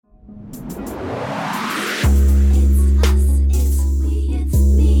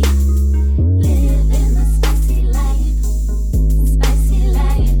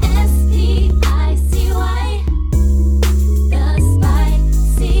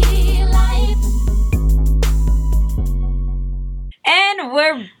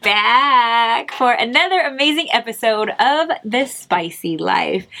for another amazing episode of The Spicy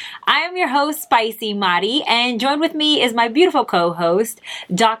Life. I am your host, Spicy Madi, and joined with me is my beautiful co-host,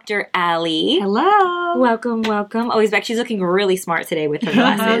 Dr. Ali. Hello. Welcome, welcome. Oh, he's back. She's looking really smart today with her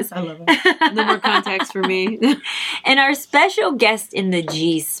glasses. I love it. No more contacts for me. And our special guest in the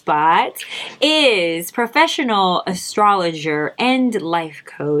G-Spot is professional astrologer and life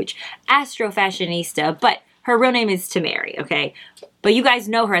coach, astrofashionista, but her real name is Tamari, okay? But you guys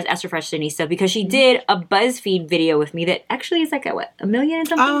know her as Astrofashionista because she did a BuzzFeed video with me that actually is like, a 1 million and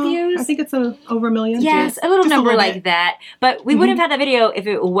something views? I think it's over 1 million. Yes, a little number like that. But we wouldn't have had that video if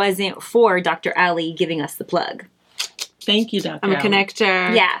it wasn't for Dr. Ali giving us the plug. Thank you, Dr. I'm a Ali.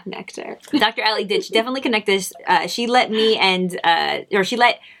 connector. Yeah. Connector. Dr. Ali did. She definitely connected us. She let me she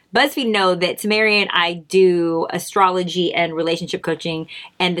let BuzzFeed know that Tamari and I do astrology and relationship coaching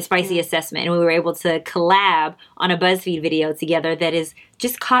and the spicy assessment. And we were able to collab on a BuzzFeed video together that is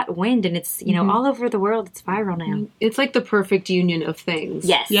just caught wind. And it's, all over the world. It's viral now. It's like the perfect union of things.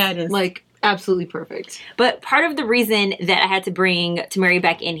 Yes. Yeah, it is. Like, absolutely perfect. But part of the reason that I had to bring Tamari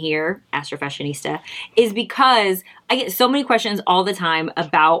back in here, Astrofashionista, is because I get so many questions all the time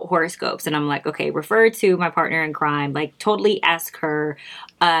about horoscopes. And I'm like, okay, refer to my partner in crime. Like, totally ask her,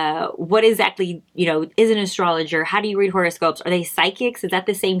 what exactly, is an astrologer? How do you read horoscopes? Are they psychics? Is that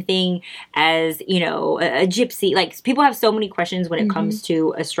the same thing as, a gypsy? Like, people have so many questions when it comes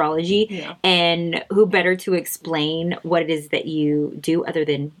to astrology. Yeah. And who better to explain what it is that you do other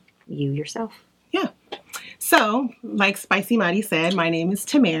than you yourself? Yeah. So, like Spicy Madi said, my name is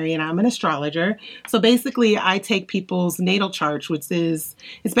Tamari and I'm an astrologer. So basically, I take people's natal charts, it's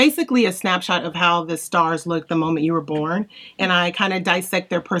basically a snapshot of how the stars look the moment you were born. And I kind of dissect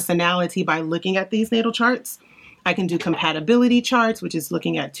their personality by looking at these natal charts. I can do compatibility charts, which is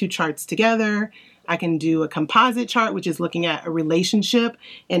looking at two charts together. I can do a composite chart, which is looking at a relationship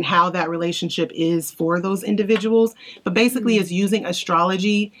and how that relationship is for those individuals. But basically, it's using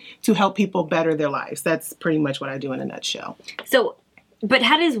astrology to help people better their lives. That's pretty much what I do in a nutshell. So, but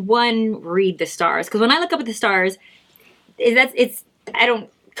how does one read the stars? Because when I look up at the stars, I don't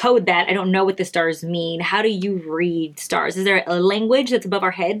code that. I don't know what the stars mean. How do you read stars? Is there a language that's above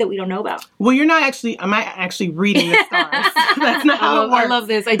our head that we don't know about? Well, I'm not actually reading the stars. That's not how it works. I love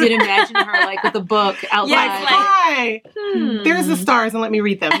this. I did imagine her like with a book outside. Yes, Hi, there's the stars and let me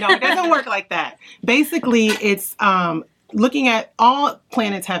read them. No, it doesn't work like that. Basically, it's looking at all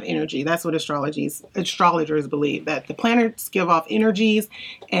planets have energy. That's what astrologers believe, that the planets give off energies,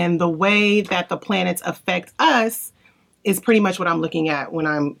 and the way that the planets affect us is pretty much what I'm looking at when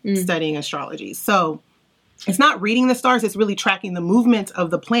I'm studying astrology. So it's not reading the stars. It's really tracking the movement of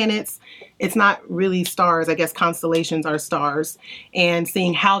the planets. It's not really stars. I guess constellations are stars, and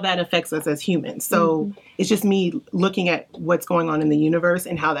seeing how that affects us as humans. So it's just me looking at what's going on in the universe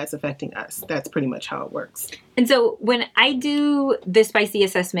and how that's affecting us. That's pretty much how it works. And so when I do the spicy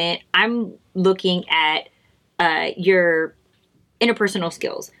assessment, I'm looking at your interpersonal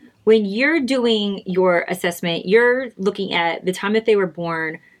skills. When you're doing your assessment, you're looking at the time that they were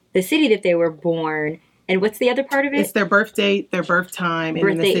born, the city that they were born, and what's the other part of it? It's their birth date, their birth time, and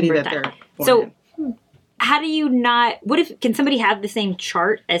then the city that they're born in. How do you not, can somebody have the same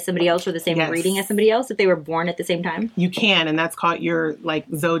chart as somebody else or the same reading as somebody else if they were born at the same time? You can, and that's called your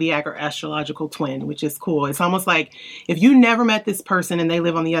zodiac or astrological twin, which is cool. It's almost like if you never met this person and they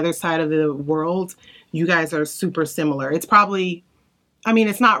live on the other side of the world, you guys are super similar. It's probably,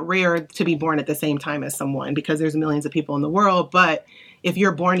 it's not rare to be born at the same time as someone because there's millions of people in the world. But if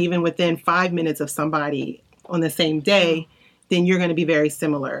you're born even within 5 minutes of somebody on the same day, then you're going to be very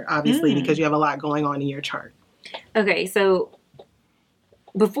similar, obviously, because you have a lot going on in your chart. Okay, so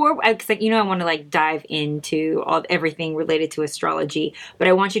before, I want to dive into everything related to astrology, but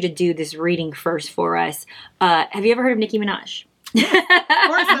I want you to do this reading first for us. Have you ever heard of Nicki Minaj? Of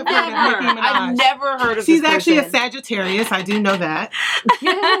course I've heard of Nicki Minaj. I've never heard of She's this actually a person. Sagittarius. I do know that.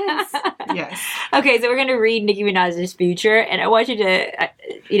 Yes. Yes. Okay, so we're going to read Nicki Minaj's future, and I want you to,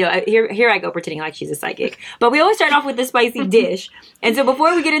 here I go pretending like she's a psychic. But we always start off with the spicy dish. And so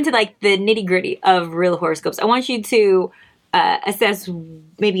before we get into the nitty gritty of real horoscopes, I want you to assess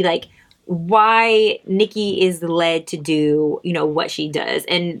maybe why Nicki is led to do, what she does.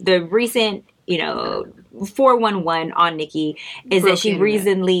 And the recent, 411 on Nicki is that she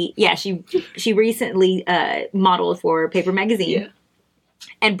recently, she recently modeled for Paper Magazine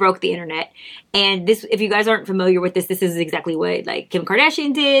and broke the internet. And this, if you guys aren't familiar with this is exactly what Kim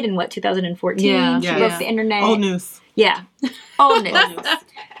Kardashian did in 2014. She broke the internet. Old news. Yeah, old news.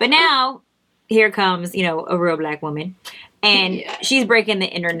 But now here comes, a real black woman. And she's breaking the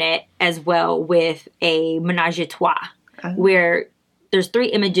internet as well with a menage a trois, where there's 3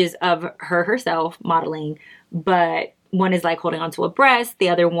 images of her herself modeling, but one is like holding onto a breast. The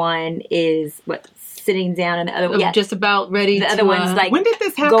other one is sitting down, and the other one, just about ready. The other one's like, when did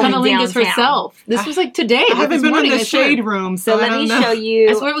this happen? going Cunnilingus downtown. herself. This was like today. I haven't been in the shade room. room, So let me show you.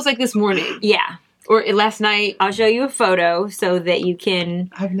 I swear it was like this morning. Yeah. Or last night. I'll show you a photo so that you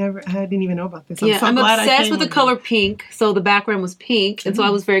can. I didn't even know about this. I'm obsessed with the color pink. So the background was pink. And so I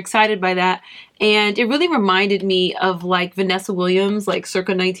was very excited by that. And it really reminded me of like Vanessa Williams, like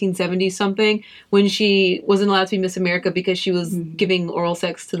circa 1970 something, when she wasn't allowed to be Miss America because she was giving oral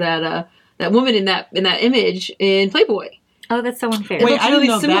sex to that woman in that image in Playboy. Oh, that's so unfair. Wait, I didn't really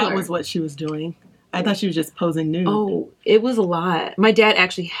know similar. that was what she was doing. I thought she was just posing nude. Oh, it was a lot. My dad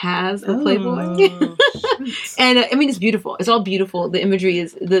actually has a Playboy. And I mean, it's beautiful. It's all beautiful. The imagery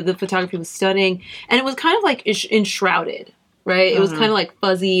is, the photography was stunning. And it was kind of like enshrouded, right? It was kind of like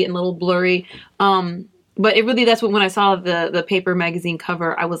fuzzy and a little blurry. But it really, that's when I saw the paper magazine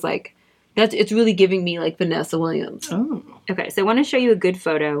cover, I was like, it's really giving me like Vanessa Williams. Oh. Okay, so I want to show you a good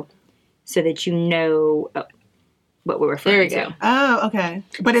photo so that you know what we're referring to. Oh, okay.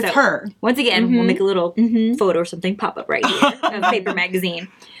 But it's So, her. Once again, we'll make a little photo or something pop up right here of paper magazine.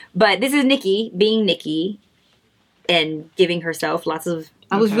 But this is Nikki being Nikki and giving herself lots of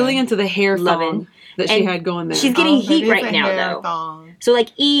I was really into the hair Loving. thong that she And had going there. she's getting Oh, heat that is right a now, hair though. thong. So, like,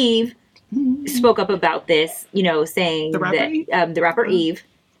 Eve spoke up about this, saying The rapper that Eve? The rapper Eve.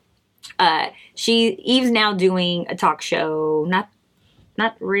 Eve's now doing a talk show,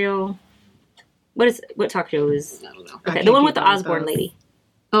 not real. What talk show is? I don't know. Okay, I the one can't with the keep up with Osborne those. lady.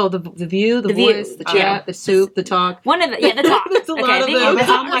 Oh, the view, the View. voice, the chat, the soup, the talk. One of the the talk. There's a lot of thank them.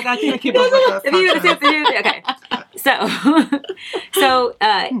 you. I'm like, I can't keep up with those. The view, the soup, the view. Okay. So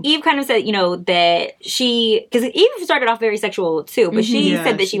Eve kind of said, that because Eve started off very sexual too, but she Yeah,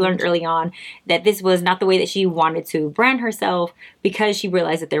 said that she she learned early on that this was not the way that she wanted to brand herself because she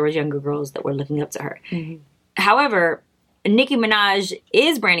realized that there was younger girls that were looking up to her. However, Nicki Minaj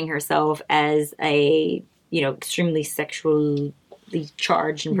is branding herself as a, extremely sexually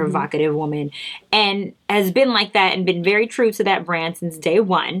charged and provocative woman, and has been like that and been very true to that brand since day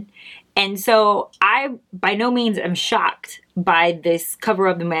one. And so I, by no means, am shocked by this cover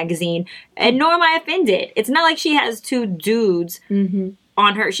of the magazine, and nor am I offended. It's not like she has 2 dudes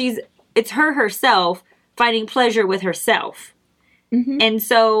on her. It's her herself finding pleasure with herself. And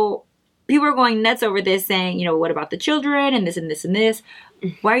so people are going nuts over this, saying, what about the children and this and this and this?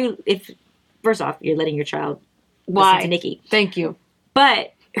 Why are you, first off, you're letting your child listen to Nicki. Thank you.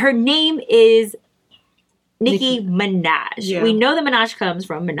 But her name is Nicki Minaj. Yeah. We know that Minaj comes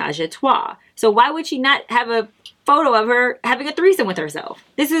from Menage a Trois. So why would she not have a photo of her having a threesome with herself?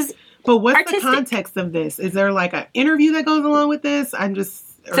 This is But what's artistic. the context of this? Is there like an interview that goes along with this?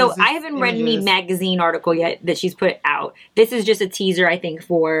 So I haven't read any magazine article yet that she's put out. This is just a teaser, I think,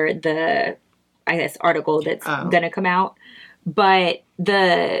 for the, article that's going to come out. But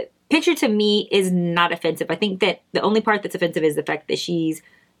the picture to me is not offensive. I think that the only part that's offensive is the fact that she's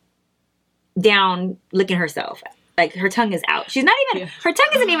down licking herself. Like, her tongue is out. She's not even, her tongue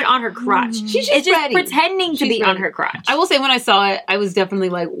isn't even on her crotch. She's It's just ready. pretending to She's be on ready. her crotch. I will say, when I saw it, I was definitely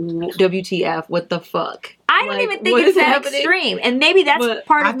like, WTF, what the fuck? I don't Like, even think what it's is that happening? extreme. And maybe that's But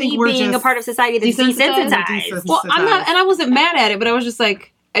part I of think me we're being a just part of society that's desensitized. desensitized. Well, I'm not, and I wasn't mad at it, but I was just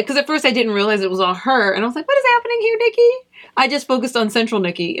like, because at first I didn't realize it was all her, and I was like, what is happening here, Nikki? I just focused on Central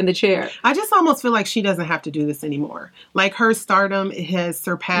Nikki in the chair. I just almost feel like she doesn't have to do this anymore. Like, her stardom has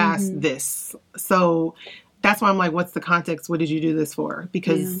surpassed this. So that's why I'm like, what's the context? What did you do this for?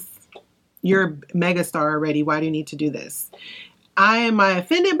 Because you're a megastar already. Why do you need to do this? Am I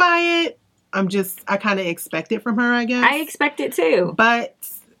offended by it? I kind of expect it from her, I guess. I expect it too. But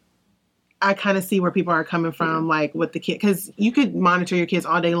I kind of see where people are coming from, like with the kid, because you could monitor your kids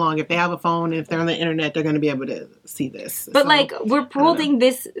all day long. If they have a phone, if they're on the internet, they're going to be able to see this. But So, like, we're holding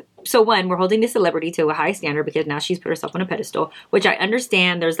this. So one, we're holding this celebrity to a high standard because now she's put herself on a pedestal, which I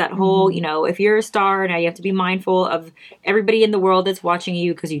understand. There's that whole, if you're a star, now you have to be mindful of everybody in the world that's watching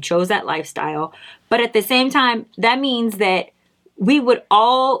you because you chose that lifestyle. But at the same time, that means that we would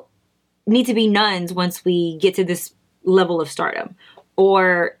all need to be nuns once we get to this level of stardom,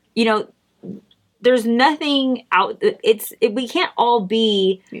 or there's nothing out. We can't all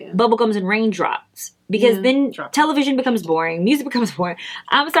be bubblegums and raindrops, because then television becomes boring, music becomes boring.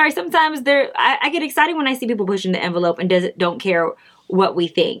 I'm sorry, sometimes I get excited when I see people pushing the envelope and don't care what we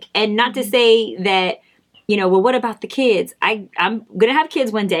think. And not to say that, well, what about the kids? I'm gonna have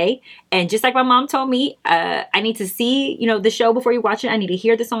kids one day, and just like my mom told me, I need to see the show before you watch it. I need to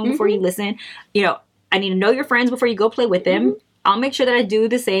hear the song before you listen. I need to know your friends before you go play with them. I'll make sure that I do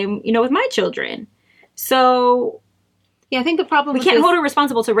the same, with my children. So Yeah, I think the problem We can't hold her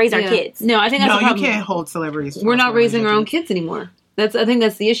responsible to raise our kids. No, I think that's the No, you problem. can't hold celebrities. We're not raising our own kids. kids anymore. I think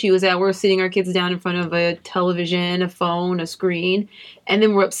that's the issue, is that we're sitting our kids down in front of a television, a phone, a screen, and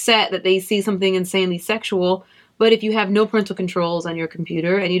then we're upset that they see something insanely sexual. But if you have no parental controls on your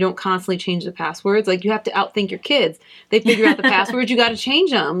computer and you don't constantly change the passwords, like, you have to outthink your kids. They figure out the passwords, you got to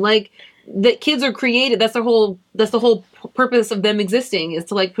change them. Like, the kids are created. That's the whole purpose of them existing, is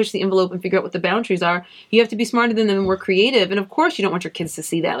to, like, push the envelope and figure out what the boundaries are. You have to be smarter than them and more creative. And of course you don't want your kids to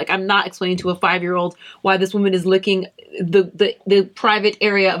see that. Like, I'm not explaining to a 5-year-old why this woman is licking the private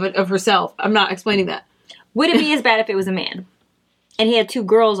area of herself. I'm not explaining that. Would it be as bad if it was a man? And he had 2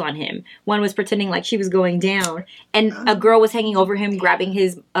 girls on him. One was pretending like she was going down, and a girl was hanging over him, grabbing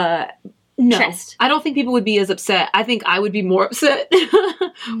his chest. I don't think people would be as upset. I think I would be more upset.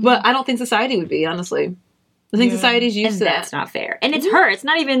 But I don't think society would be, honestly. I think society's used to that. That's not fair. And it's her. It's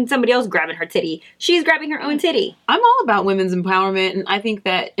not even somebody else grabbing her titty. She's grabbing her own titty. I'm all about women's empowerment, and I think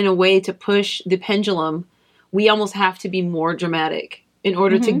that in a way to push the pendulum, we almost have to be more dramatic in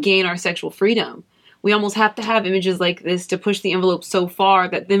order to gain our sexual freedom. We almost have to have images like this to push the envelope so far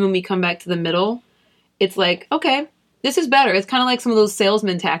that then when we come back to the middle, it's like, okay, this is better. It's kind of like some of those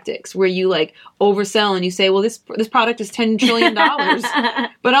salesman tactics where you, like, oversell and you say, well, this product is $10 trillion,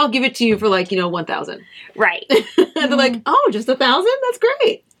 but I'll give it to you for, like, 1,000. Right. And they're like, oh, just 1,000? That's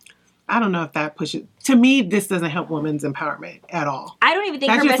great. I don't know if that pushes. To me, this doesn't help women's empowerment at all. I don't even think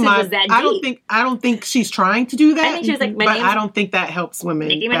her message was that deep. I don't think she's trying to do that. I think she was like, but I don't think that helps women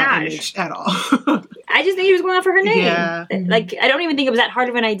Nicki that Minaj. image at all. I just think she was going out for her name. Yeah. Like, I don't even think it was that hard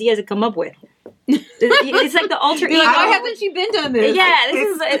of an idea to come up with. It's like the alter ego. Like, why hasn't she been done this? Yeah,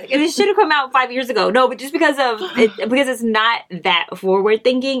 this should have come out 5 years ago. No, but just because it's not that forward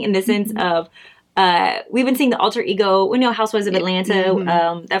thinking in the sense of we've been seeing the alter ego. We know Housewives of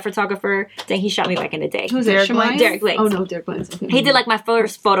Atlanta. That photographer, dang, he shot me back in the day. Who's Derek that? Derek Blanks. Oh no, Derek Blanks. Okay. He did like my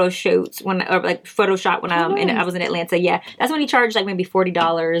first photo shoots photo shot when I was in Atlanta. Yeah, that's when he charged like maybe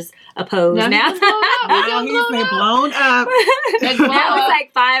 $40 a pose. Now Now he's been blown up. that was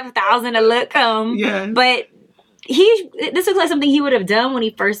like $5,000 a look. Yeah. But this looks like something he would have done when he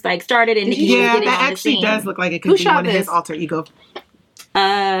first like started, and Nikki was Yeah, getting that on the actually scene. does look like it Who could be shot one of his this? alter ego.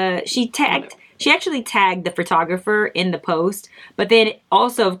 She actually tagged the photographer in the post, but then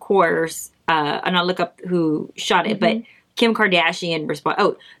also, of course, and I'll look up who shot it, but Kim Kardashian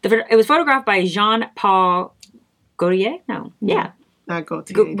responded. It was photographed by Jean-Paul Gaultier? No. Yeah. Not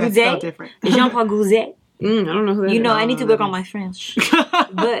Gaultier. That's so different. Jean-Paul Gaultier. I don't know who that is. I need to work on my French.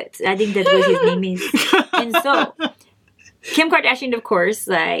 But I think that's what his name is. And so, Kim Kardashian, of course,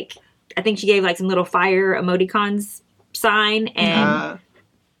 like, I think she gave like some little fire emoticons sign, and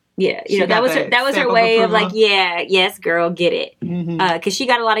that was her way of like, yes, girl, get it. Because she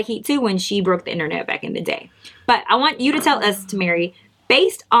got a lot of heat too when she broke the internet back in the day. But I want you to tell us, Tamari,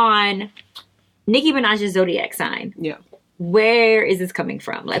 based on Nicki Minaj's zodiac sign, where is this coming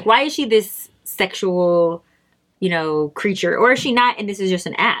from? Like, why is she this sexual, creature, or is she not? And this is just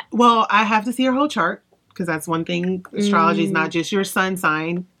an act. Well, I have to see her whole chart, because that's one thing. Astrology is not just your sun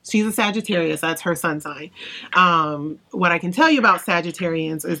sign. She's a Sagittarius. That's her sun sign. What I can tell you about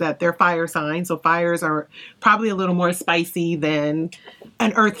Sagittarians is that they're fire signs. So fires are probably a little more spicy than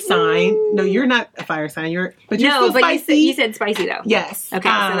an earth sign. No, you're not a fire sign. You're still spicy. You said spicy though. Yes. Okay,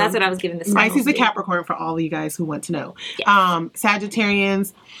 so that's what I was giving the Spicy's a Capricorn for all of you guys who want to know. Yes.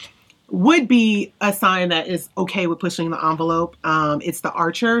 Sagittarians would be a sign that is okay with pushing the envelope. It's the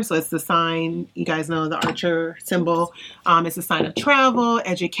Archer, so it's the sign, you guys know the Archer symbol. It's a sign of travel,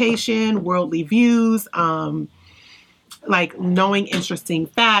 education, worldly views, like knowing interesting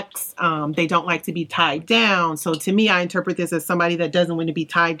facts. They don't like to be tied down. So to me, I interpret this as somebody that doesn't want to be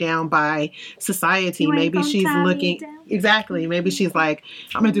tied down by society. Maybe she's looking... Exactly. Maybe she's like,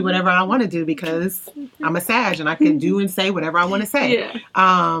 I'm going to do whatever I want to do because I'm a Sag and I can do and say whatever I want to say.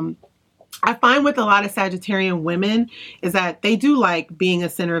 Yeah. I find with a lot of Sagittarian women is that they do like being a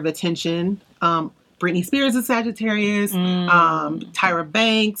center of attention. Britney Spears is Sagittarius, Tyra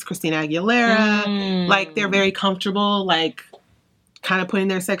Banks, Christina Aguilera. Like, they're very comfortable, like, kind of putting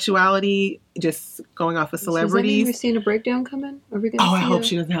their sexuality, just going off of celebrities. Have you seen a breakdown coming? I hope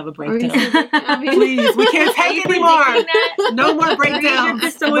she doesn't have a breakdown. Please, we can't take anymore. No more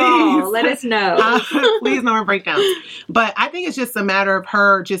breakdowns. Please. Let us know. Please, no more breakdowns. But I think it's just a matter of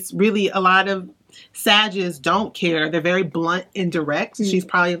her just really, a lot of Sages don't care. They're very blunt and direct. She's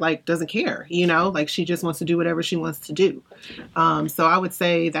probably like, doesn't care, like she just wants to do whatever she wants to do. So I would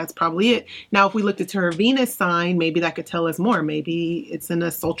say that's probably it. Now, if we looked at her Venus sign, maybe that could tell us more. Maybe it's in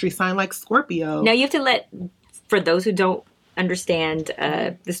a sultry sign like Scorpio. Now you have to for those who don't understand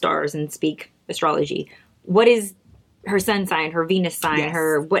the stars and speak astrology, what is her sun sign, her Venus sign, Yes.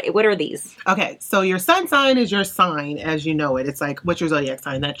 her what are these? Okay, so your sun sign is your sign as you know it. It's like, what's your zodiac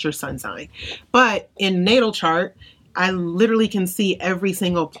sign? That's your sun sign. But in natal chart, I literally can see every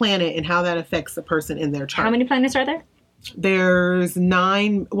single planet and how that affects the person in their chart. How many planets are there? There's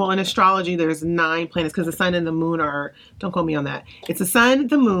 9. Well, in astrology, there's 9 planets because the sun and the moon are, don't quote me on that. It's the sun,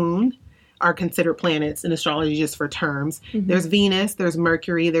 the moon are considered planets in astrology just for terms. Mm-hmm. There's Venus, there's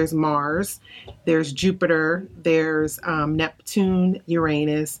Mercury, there's Mars, there's Jupiter, there's Neptune,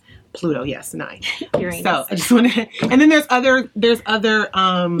 Uranus, Pluto. Yes, 9. Uranus. So I just want to, and then there's other, You're 9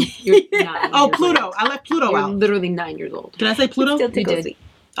 oh, years Pluto. old. I left Pluto You're out. literally 9 years old. Did I say Pluto? Still You tickles did. me.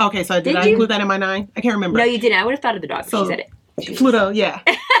 Okay, so did I you? include that in my 9? I can't remember. No, you didn't. I would have thought of the dog. So- She said it. Pluto, yeah.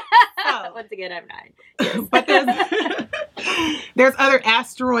 Once again, I'm 9. But there's other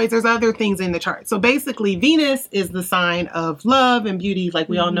asteroids, there's other things in the chart. So basically, Venus is the sign of love and beauty. Like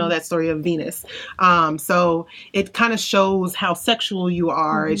we all know that story of Venus. So it kind of shows how sexual you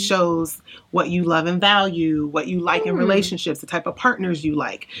are. It shows what you love and value, what you like in relationships, the type of partners you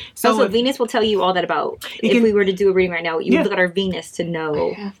like. So if- Venus will tell you all that about. If can- we were to do a reading right now, you Yeah. would look at our Venus to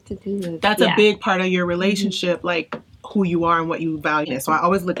know. I have to do this. that's Yeah. a big part of your relationship, like who you are and what you value. So I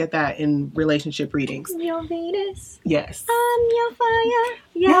always look at that in relationship readings. Your Venus, Yes. I'm your fire,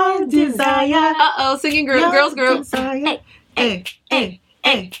 Your desire. Uh-oh, singing girl, Your girls group. desire. Hey, Hey, hey,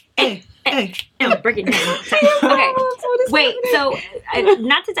 hey, hey, hey. No, break it down. Okay. Wait, so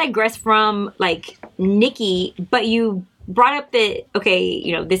not to digress from like Nikki, but you brought up that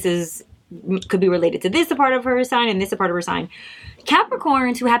this is could be related to this a part of her sign and this a part of her sign.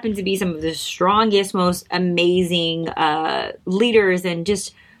 Capricorns, who happen to be some of the strongest, most amazing leaders and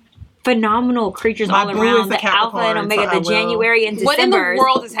just phenomenal creatures My all boo around, is a the Alpha and Capricorn, Omega, so I the will- January and What in the December.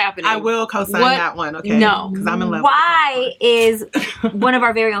 world is happening? I will co-sign What? that one, okay? No. Because I'm in love Why is one of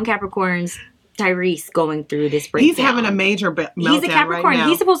our very own Capricorns, Tyrese, going through this breakdown? He's having a major meltdown He's a Capricorn. right now.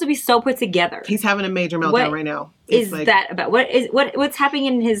 He's supposed to be so put together. He's having a major meltdown What right now. Is It's that about? What's happening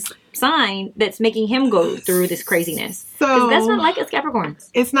in his sign that's making him go through this craziness? Because So that's not like us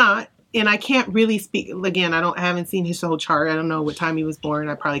Capricorns. it's not, and I can't really speak. Again, I haven't seen his whole chart. I don't know what time he was born.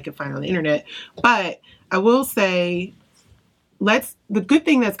 I probably could find it on the internet, but I will say, the good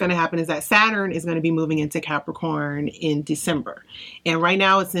thing that's going to happen is that Saturn is going to be moving into Capricorn in December, and right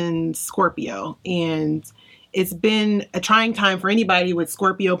now it's in Scorpio, and it's been a trying time for anybody with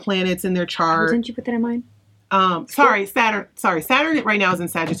Scorpio planets in their chart. Didn't you put that in mind? Saturn. Sorry, Saturn right now is in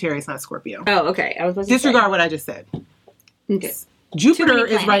Sagittarius, not Scorpio. Oh, okay. I was supposed to Disregard what I just said. Okay. Jupiter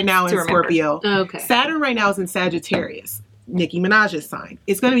many is right now planets in to remember. Scorpio. Okay. Saturn right now is in Sagittarius, Nicki Minaj's sign.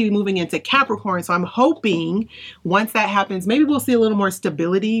 It's going to be moving into Capricorn. So I'm hoping once that happens, maybe we'll see a little more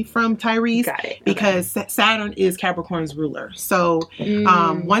stability from Tyrese. Got it. Because Saturn is Capricorn's ruler. So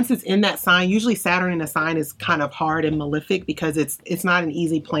once it's in that sign, usually Saturn in a sign is kind of hard and malefic because it's not an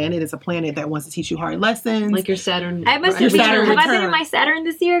easy planet. It's a planet that wants to teach you hard lessons. Like your Saturn. I must Your have been. Saturn Have I been return. in my Saturn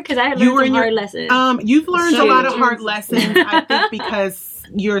this year? Because I had You learned were some in your- hard lessons. You've learned a So- lot of hard lessons, I think, because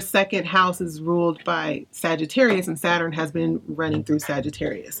your second house is ruled by Sagittarius, and Saturn has been running through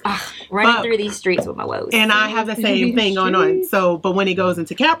Sagittarius. Running but- through these streets with my woes. And I have the same thing going on. So, but when it goes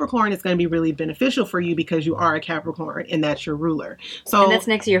into Capricorn, it's going to be really beneficial for you because you are a Capricorn, and that's your ruler. So And that's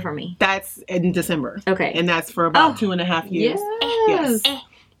next year for me. that's in December. Okay. And that's for about Oh. 2.5 years. Yes.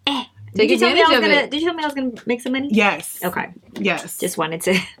 Yes. Take Did you tell me advantage of it. Did you tell me I was gonna make some money? Yes. Okay. Yes. Just wanted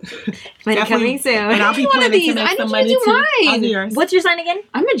to. Money Definitely. coming soon. And I'll be One of planning to these. make I some need money you to do too. mine. I'll do yours. What's your sign again?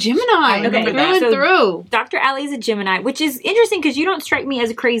 I'm a Gemini. Okay, Through that. and So- through. Dr. Ali is a Gemini, which is interesting because you don't strike me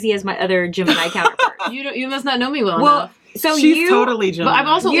as crazy as my other Gemini counterparts. You must not know me well Well, enough. so She's you totally Gemini. But I've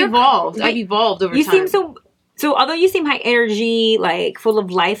also you're- evolved. I've evolved over you time. seem so although you seem high energy, like full of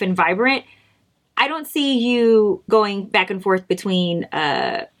life and vibrant, I don't see you going back and forth between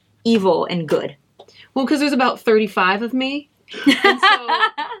evil and good. Well, because there's about 35 of me. And so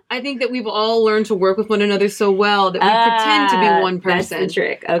I think that we've all learned to work with one another so well that we pretend to be one person. That's the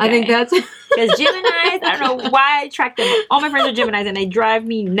trick. Okay. I think that's because Geminis, I don't know why I attract them. All my friends are Geminis and they drive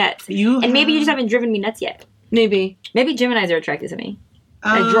me nuts. And maybe you just haven't driven me nuts yet. maybe. Maybe Geminis are attracted to me.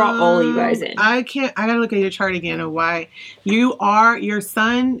 I draw all of you guys in. I gotta look at your chart again of why your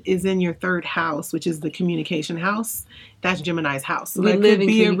sun is in your third house, which is the communication house. That's Gemini's house. So We that live could in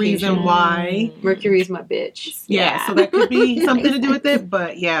be a communication. reason why. Mercury's my bitch. Yeah, so that could be something to do with it.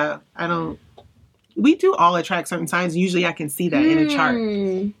 But yeah, we do all attract certain signs. Usually I can see that in a chart.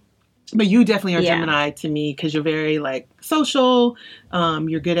 Mm. But you definitely are Yeah. Gemini to me because you're very like social.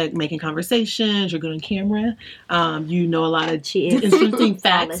 You're good at making conversations. You're good on camera. You know a lot of She is. interesting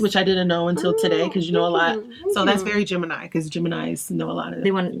facts, Flawless. which I didn't know until today because you know a lot. So that's very Gemini because Geminis know a lot of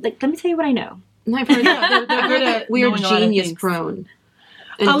They want, like, let me tell you what I know. I've heard that. They're good at weird knowing a lot of genius things. prone.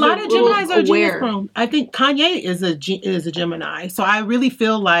 A lot of Geminis are genius aware. prone. I think Kanye is a Gemini, so I really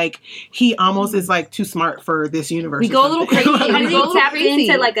feel like he almost is like too smart for this universe. We or go a little something. crazy. Has We go a he little tapped crazy.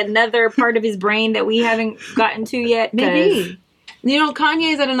 into like another part of his brain that we haven't gotten to yet? 'Cause- Maybe. You know,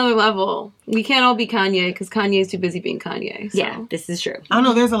 Kanye's at another level. We can't all be Kanye because Kanye's too busy being Kanye. So. Yeah, this is true. I don't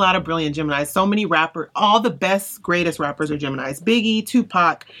know. There's a lot of brilliant Geminis. So many rappers. All the best, greatest rappers are Geminis. Biggie,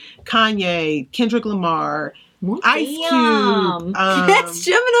 Tupac, Kanye, Kendrick Lamar, Ice Cube. That's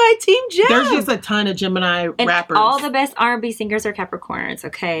Gemini Team Gem. There's just a ton of Gemini And rappers. all the best R&B singers are Capricorns,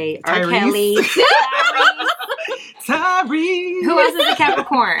 okay? R. Tyrese. Kelly. Tyrese. Tyrese. Who else is a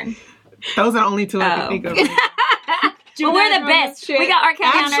Capricorn? Those are only two I can Oh. think of. Well, we're the best. We got R. Kelly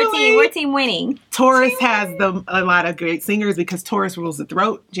on our Actually- team. We're team winning. Taurus has a lot of great singers because Taurus rules the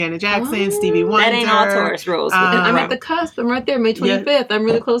throat. Janet Jackson, Stevie Wonder. That ain't all Taurus rules. I'm at the cusp. I'm right there, May 25th. I'm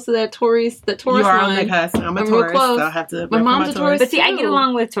really close to that Taurus You are on line. the cusp. I'm a I'm real Taurus, close. so I'll have to. My rep for mom's a Taurus. But see, I too. get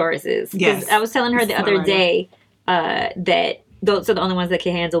along with Tauruses. 'Cause Yes. I was telling her the other Alright. day that those are the only ones that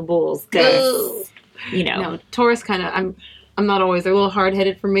can handle bulls. Because, you know. No, Taurus kind of. I'm not always. They're a little hard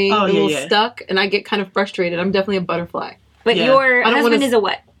headed for me. Oh, They're a yeah, little yeah. stuck, and I get kind of frustrated. I'm definitely a butterfly. But Yeah. your I don't husband wanna- is a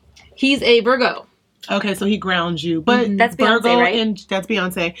what? He's a Virgo. Okay, so he grounds you, but That's Beyonce, Virgo right? and that's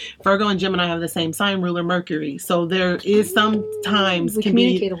Beyonce. Virgo and Gemini have the same sign ruler, Mercury. So there is sometimes We can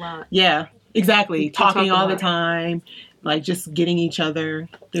communicate be a lot. yeah, exactly, We talk talking a all the lot. time, like just getting each other.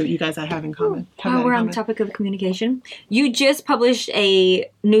 You guys I have in common. Have that Oh, in we're on common. the topic of communication. You just published a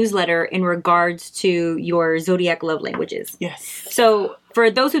newsletter in regards to your zodiac love languages. Yes. So, for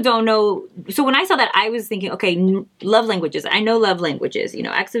those who don't know, so when I saw that, I was thinking, okay, love languages. I know love languages, you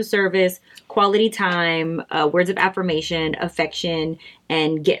know, acts of service, quality time, words of affirmation, affection,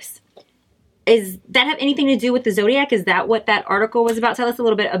 and gifts. Is that have anything to do with the zodiac? Is that what that article was about? Tell us a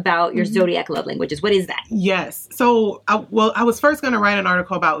little bit about your zodiac love languages. What is that? Yes. So, I was first going to write an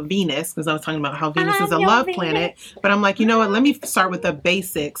article about Venus because I was talking about how Venus is a your love Venus. planet. But I'm like, you know what? Let me start with the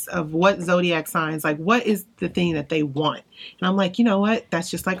basics of what zodiac signs, like what is the thing that they want? And I'm like, you know what?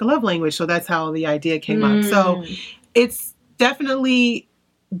 That's just like a love language. So that's how the idea came up. So it's definitely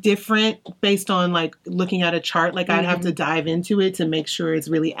different based on like looking at a chart. Like I'd have to dive into it to make sure it's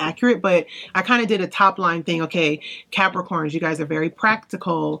really accurate, but I kind of did a top line thing. Okay, Capricorns, you guys are very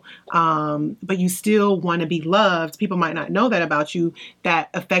practical, but you still want to be loved. People might not know that about you, that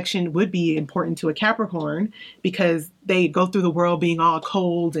affection would be important to a Capricorn because they go through the world being all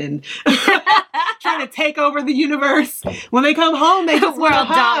cold and trying to take over the universe. When they come home, they just want to World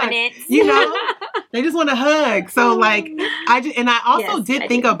hug. dominance. You know, they just want to hug. So like, I also Yes, did I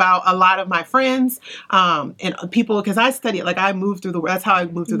think do. about a lot of my friends and people because I studied. Like I moved through the. That's how I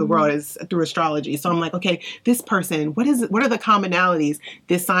moved through the world is through astrology. So I'm like, okay, this person, what is it? What are the commonalities?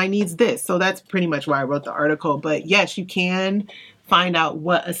 This sign needs this. So that's pretty much why I wrote the article. But yes, you can find out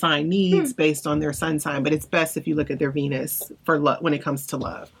what a sign needs based on their sun sign, but it's best if you look at their Venus for love when it comes to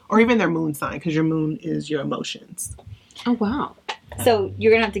love, or even their moon sign because your moon is your emotions. Oh wow! So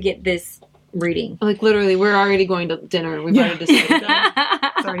you're gonna have to get this reading. Like literally, we're already going to dinner. We've already decided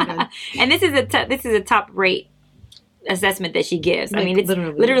that. It's already done. And this is a top rate assessment that she gives. I Like, mean, it's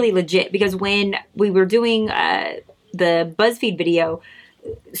literally. literally legit because when we were doing the BuzzFeed video,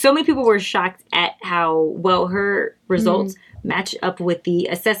 so many people were shocked at how well her results match up with the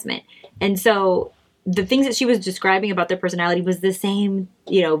assessment. And so the things that she was describing about their personality was the same,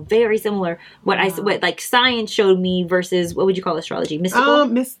 you know, very similar. What like science showed me versus what would you call astrology? Mystical?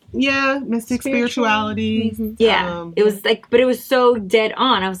 Mystic spirituality. Yeah, it was like, but it was so dead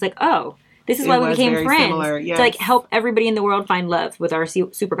on. I was like, oh, this is It why we was became very friends similar, to yes. like help everybody in the world find love with our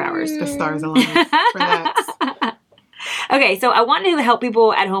superpowers. The stars align for that. Okay, so I wanted to help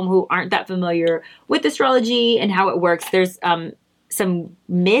people at home who aren't that familiar with astrology and how it works. There's some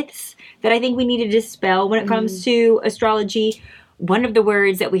myths that I think we need to dispel when it comes to astrology. One of the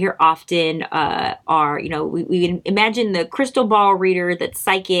words that we hear often are, you know, we imagine the crystal ball reader that's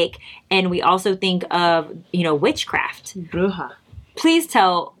psychic, and we also think of, you know, witchcraft. Bruja. Please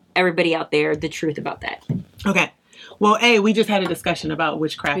tell everybody out there the truth about that. Okay. Well, we just had a discussion about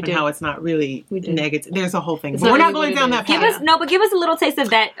witchcraft and did. how it's not really We did. negative. There's a whole thing. It's But not we're not really going what down it that is. path. Give us a little taste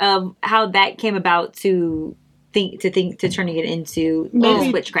of that, of how that came about to turning it into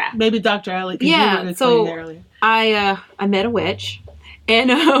witchcraft. Maybe Dr. Alec. 'cause you Yeah, were explaining so that earlier. I met a witch, and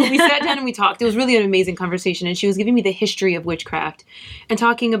we sat down and we talked. It was really an amazing conversation, and she was giving me the history of witchcraft and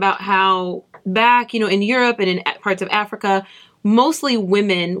talking about how back, you know, in Europe and in parts of Africa, mostly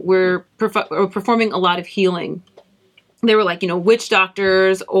women were performing a lot of healing. They were like, you know, witch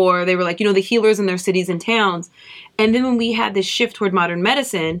doctors, or they were like, you know, the healers in their cities and towns. And then when we had this shift toward modern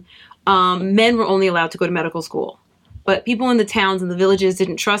medicine, men were only allowed to go to medical school. But people in the towns and the villages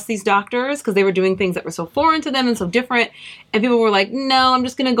didn't trust these doctors because they were doing things that were so foreign to them and so different. And people were like, no, I'm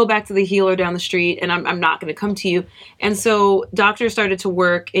just going to go back to the healer down the street and I'm not going to come to you. And so doctors started to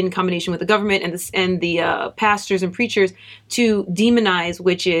work in combination with the government and the pastors and preachers to demonize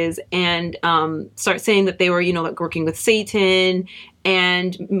witches and start saying that they were, like working with Satan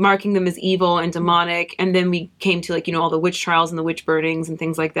and marking them as evil and demonic. And then we came to all the witch trials and the witch burnings and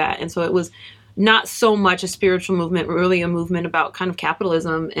things like that. And so it was not so much a spiritual movement, but really a movement about kind of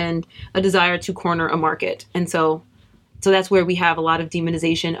capitalism and a desire to corner a market. And so that's where we have a lot of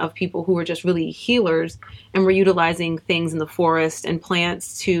demonization of people who are just really healers, and we're utilizing things in the forest and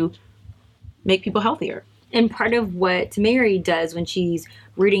plants to make people healthier. And part of what Mary does when she's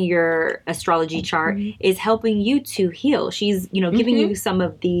reading your astrology chart is helping you to heal. She's, giving you some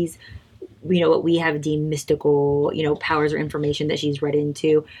of these what we have deemed mystical, powers or information that she's read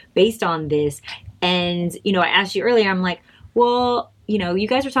into based on this. And, I asked you earlier, I'm like, well, you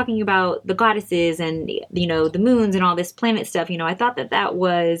guys are talking about the goddesses and, the moons and all this planet stuff. I thought that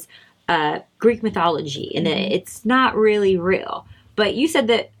was Greek mythology and it's not really real. But you said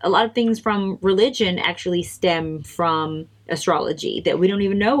that a lot of things from religion actually stem from astrology that we don't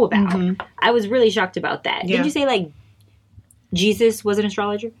even know about. I was really shocked about that. Yeah. Did you say Jesus was an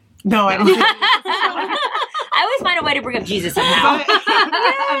astrologer? No, I didn't. I always find a way to bring up Jesus somehow.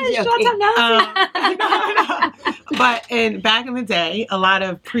 But back in the day, a lot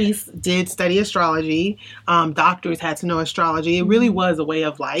of priests did study astrology. Doctors had to know astrology. It really was a way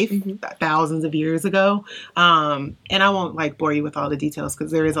of life thousands of years ago. And I won't bore you with all the details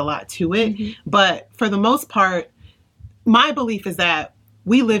because there is a lot to it. But for the most part, my belief is that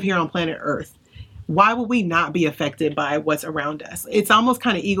we live here on planet Earth. Why would we not be affected by what's around us? It's almost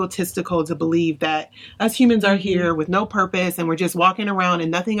kind of egotistical to believe that us humans are here with no purpose and we're just walking around and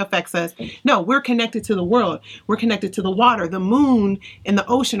nothing affects us. No, we're connected to the world. We're connected to the water. The moon and the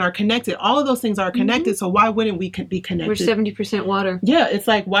ocean are connected. All of those things are connected. So why wouldn't we be connected? We're 70% water. Yeah, it's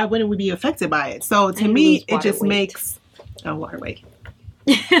why wouldn't we be affected by it? So to me, it just makes... Oh, water weight.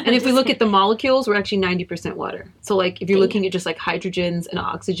 And if we look at the molecules, we're actually 90% water. So if you're looking at just hydrogens and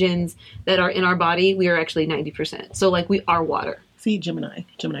oxygens that are in our body, we are actually 90%. So we are water. See, Gemini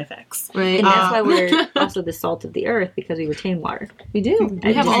facts. Right. And that's why we're also the salt of the earth, because we retain water. We do.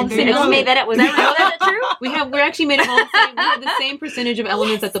 We have all the same. I just made that up. Was that true? We're actually made of all the same. We have the same percentage of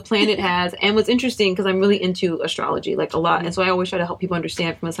elements that the planet has. And what's interesting, because I'm really into astrology, a lot. And so I always try to help people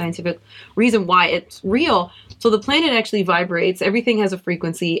understand from a scientific reason why it's real. So the planet actually vibrates. Everything has a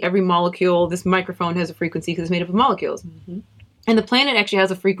frequency. Every molecule, this microphone has a frequency because it's made up of molecules. And the planet actually has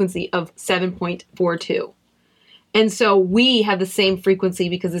a frequency of 7.42. And so we have the same frequency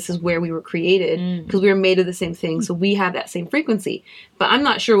because this is where we were created, because we were made of the same thing. So we have that same frequency. But I'm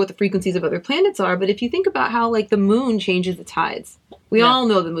not sure what the frequencies of other planets are. But if you think about how the moon changes the tides, we all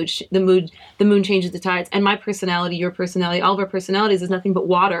know the moon changes the tides. And my personality, your personality, all of our personalities is nothing but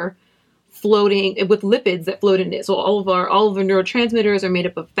water floating with lipids that float in it. So all of our neurotransmitters are made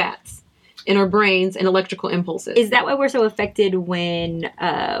up of fats in our brains and electrical impulses. Is that why we're so affected when,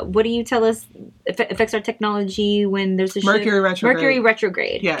 what do you tell us affects our technology when there's a Mercury retrograde? Mercury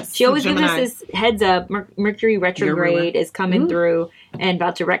retrograde. Yes. She always gives us this heads up. Mercury retrograde is coming through and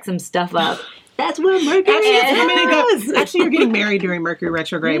about to wreck some stuff up. That's what Mercury is. Actually, you're getting married during Mercury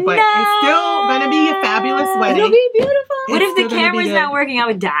retrograde, but it's still going to be a fabulous wedding. It'll be beautiful. What if the camera's not working? I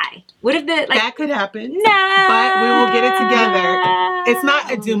would die. What if that could happen? No. But we will get it together. It's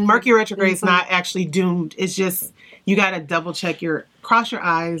not a doom. Mercury retrograde is not actually doomed. It's just you got to double check cross your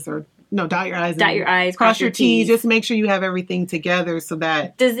eyes or dot your I's. Dot your I's. Cross your T's. Just make sure you have everything together so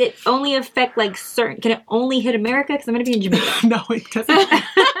that. Does it only affect certain? Can it only hit America? Because I'm going to be in Jamaica. No, it doesn't.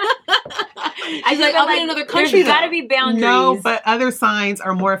 I'll be in another country. There's got to be boundaries. No, but other signs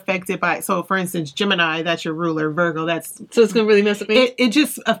are more affected by. So, for instance, Gemini, that's your ruler. Virgo, so it's going to really mess with me. It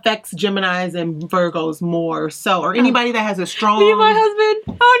just affects Geminis and Virgos more. So, or anybody that has a strong. Me and my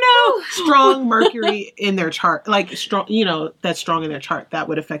husband. Oh no, strong Mercury in their chart, strong. That's strong in their chart. That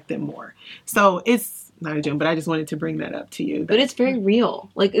would affect them more. So it's not a doom, but I just wanted to bring that up to you. But it's very real.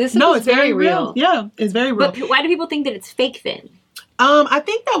 This it's very real. Yeah, it's very real. But why do people think that it's fake then? I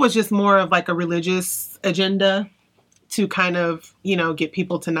think that was just more of a religious agenda to kind of, get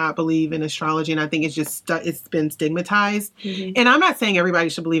people to not believe in astrology. And I think it's been stigmatized. And I'm not saying everybody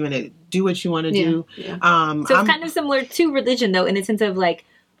should believe in it. Do what you want to do. Yeah. So it's kind of similar to religion, though, in the sense of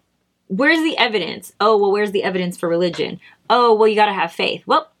where's the evidence? Oh, well, where's the evidence for religion? Oh, well, you got to have faith.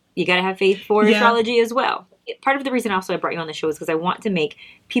 Well, you got to have faith for astrology as well. Part of the reason also I brought you on the show is because I want to make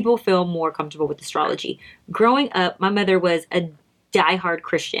people feel more comfortable with astrology. Growing up, my mother was a diehard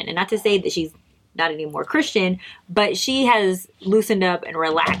Christian. And not to say that she's not anymore Christian, but she has loosened up and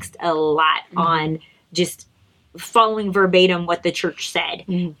relaxed a lot on just following verbatim what the church said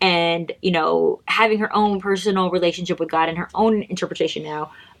and, you know, having her own personal relationship with God and her own interpretation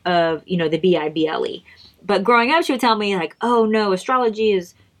now of, you know, the Bible. But growing up, she would tell me like, oh no, astrology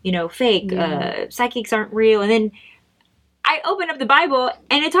is, you know, fake. Psychics aren't real. And then I opened up the Bible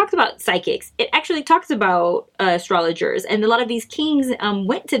and it talks about psychics. It actually talks about astrologers, and a lot of these kings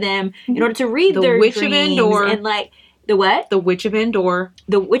went to them in order to read their Witch dreams of Endor. and like the what? The Witch of Endor.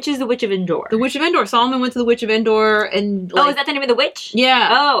 The witch is the Witch of Endor. The Witch of Endor. Solomon went to the Witch of Endor and like, is that the name of the witch? Yeah.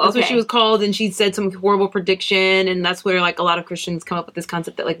 Oh, That's what okay. she was called, and she said some horrible prediction, and that's where like a lot of Christians come up with this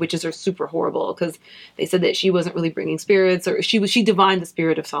concept that like witches are super horrible because they said that she wasn't really bringing spirits, or she divined the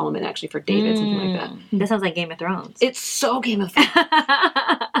spirit of Solomon actually for David, something like that. That sounds like Game of Thrones. It's so Game of Thrones.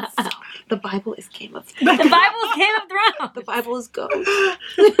 The Bible is Game of Thrones. The Bible is Game of Thrones. The Bible is ghost.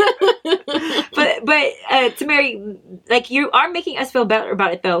 But to Mary, like you are making us feel better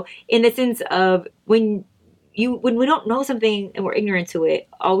about it though, in the sense of when we don't know something and we're ignorant to it,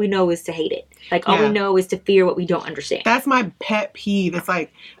 all we know is to hate it. Like all we know is to fear what we don't understand. That's my pet peeve. It's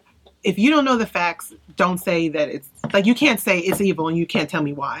like, if you don't know the facts, don't say that it's like, you can't say it's evil and you can't tell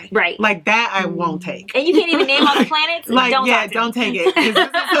me why. Right. Like that I won't take. And you can't even name all the planets. Like, don't take it. 'Cause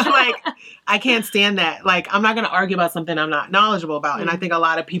this is like, I can't stand that. Like, I'm not going to argue about something I'm not knowledgeable about. And I think a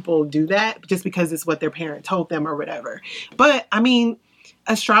lot of people do that just because it's what their parent told them or whatever. But I mean,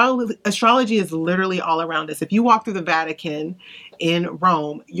 astrology is literally all around us. If you walk through the Vatican in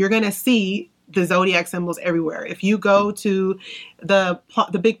Rome, you're going to see the zodiac symbols everywhere. If you go to the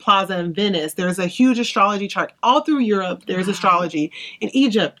big plaza in Venice, there's a huge astrology chart. All through Europe, there's astrology. In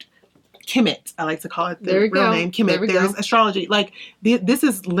Egypt, Kemet, I like to call it the real name, Kemet. There's astrology. Like, this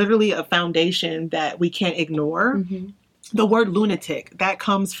is literally a foundation that we can't ignore. The word lunatic, that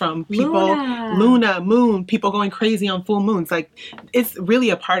comes from people, Luna, moon, people going crazy on full moons. Like, it's really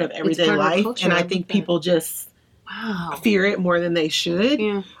a part of everyday life. And I think people just fear it more than they should.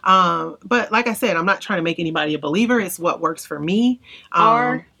 Yeah. But like I said, I'm not trying to make anybody a believer. It's what works for me.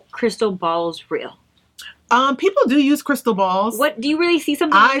 Are crystal balls real? People do use crystal balls. What do you really see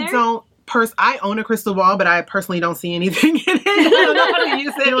something in there? I don't. I own a crystal ball, but I personally don't see anything in it. I don't know how to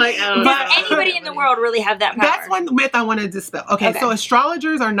use it. Like, does anybody in the world really have that power? That's one myth I want to dispel. Okay, so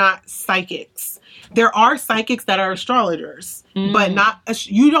astrologers are not psychics. There are psychics that are astrologers, but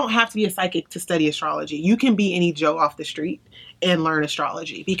you don't have to be a psychic to study astrology. You can be any Joe off the street and learn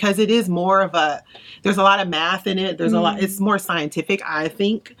astrology because it is more of there's a lot of math in it. There's a lot, it's more scientific, I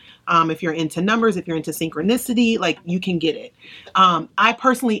think. If you're into numbers, if you're into synchronicity, like you can get it. I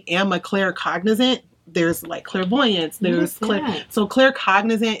personally am a claircognizant. There's like clairvoyance. There's so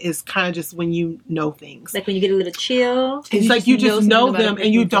claircognizant is kind of just when you know things. Like when you get a little chill. It's like you just know them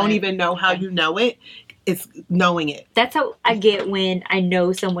and you don't even know how you know it. It's knowing it. That's how I get when I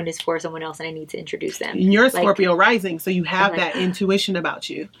know someone is for someone else and I need to introduce them. And you're a Scorpio rising, so you have that intuition about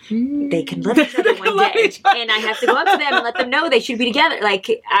you. They can love each other one day. And I have to go up to them and let them know they should be together. Like,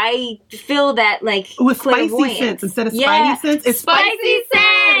 I feel that, like, with spicy sense. Instead of spidey sense, it's spicy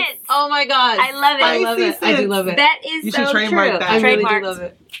sense. Oh my God. I love it. I love it. I do love it. That is you so should trademark true. that. I really do love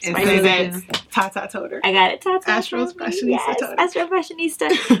it. And say that Tata told her. I got it. Tata. Astro's fashionista told her. Astro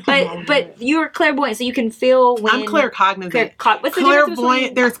fashionista. But you're clairvoyant, so you can feel when... I'm claircognizant. What's the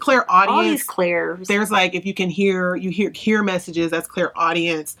clairvoyant? There's clairaudience. All these clairs. There's like, if you can hear messages, that's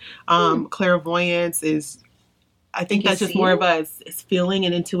clairaudience. Clairvoyance is... I think that's just more of it's feeling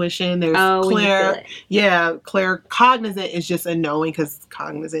and intuition. There's claircognizant is just a knowing because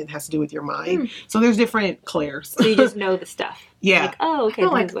cognizant has to do with your mind. So there's different clairs. So you just know the stuff. Yeah. Like, oh, okay.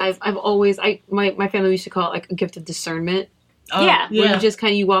 I've always my family used to call it like a gift of discernment. Yeah. Where you just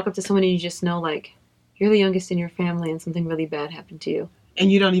kind of you walk up to someone and you just know like you're the youngest in your family and something really bad happened to you.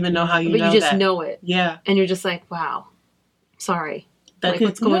 And you don't even know how you know that. But you just know it. Yeah. And you're just like, wow, sorry. Like,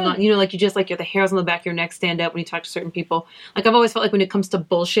 what's going on? You know, like, you just, like, the hairs on the back of your neck stand up when you talk to certain people. Like, I've always felt like when it comes to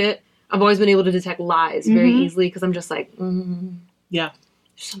bullshit, I've always been able to detect lies very easily because I'm just like, yeah.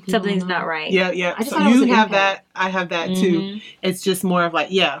 Something's not right. Yeah, yeah. So you have that. I have that, too. It's just more of like,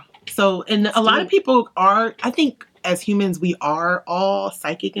 So, and a lot of people are, I think, as humans, we are all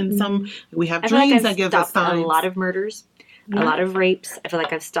psychic in some, we have dreams that give us signs. A lot of murders, a lot of rapes. I feel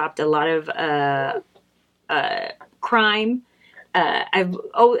like I've stopped a lot of crime.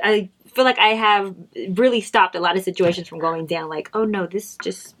 I feel like I have really stopped a lot of situations from going down. Like, oh no, this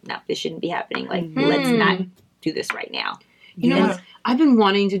shouldn't be happening. Like, let's not do this right now. You know, I've been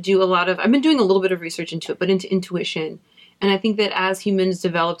wanting to do I've been doing a little bit of research into it, but into intuition. And I think that as humans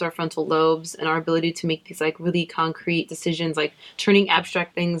developed our frontal lobes and our ability to make these like really concrete decisions, like turning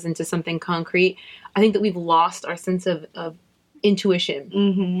abstract things into something concrete, I think that we've lost our sense of intuition.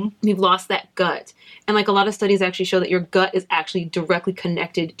 Mm-hmm. We've lost that gut. And like a lot of studies actually show that your gut is actually directly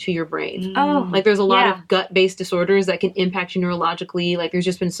connected to your brain. Oh, Like there's a lot of gut-based disorders that can impact you neurologically. Like there's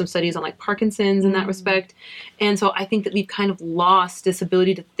just been some studies on like Parkinson's in that respect. And so I think that we've kind of lost this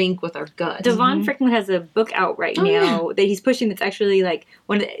ability to think with our gut. Devon Franklin has a book out right now that he's pushing that's actually like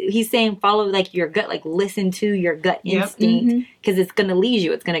he's saying follow like your gut, like listen to your gut instinct because it's going to lead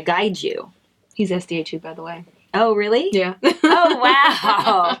you, it's going to guide you. He's SDA too, by the way. Oh, really? Yeah. Oh,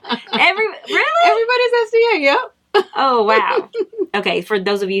 wow. Really? Everybody's SDA, yep. Oh, wow. Okay, for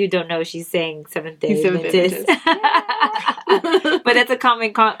those of you who don't know, she's saying Seventh-day Adventist. But that's a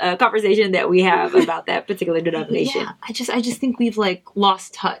common conversation that we have about that particular denomination. Yeah, I just think we've like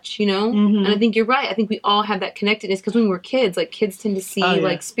lost touch, you know? And I think you're right. I think we all have that connectedness because when we're kids, like kids tend to see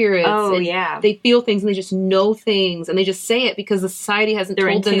like spirits. Oh, and yeah. They feel things and they just know things and they just say it because the society hasn't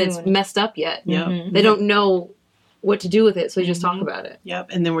told them it's messed up yet. Yep. They don't know what to do with it, so they just talk about it.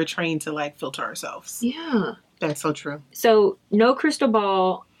 Yep. And then we're trained to like filter ourselves. Yeah. That's so true. So, no crystal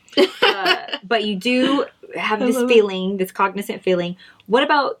ball, but you do have this feeling, this cognizant feeling. What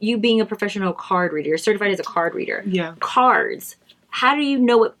about you being a professional card reader? You're certified as a card reader. Yeah. Cards. How do you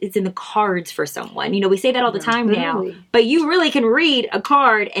know what is in the cards for someone? You know, we say that all the time now, but you really can read a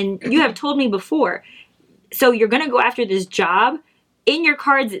card, and you have told me before. So you're going to go after this job. In your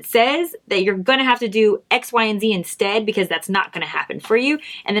cards, it says that you're going to have to do X, Y, and Z instead because that's not going to happen for you.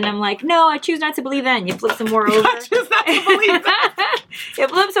 And then I'm like, no, I choose not to believe that. And you flip some more over. I choose not to believe that. You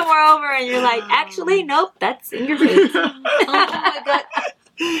flip some more over and you're like, actually, nope, that's in your face. Oh my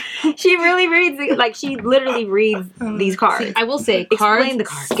God. She really reads, like she literally reads these cards. See, I will say, Explain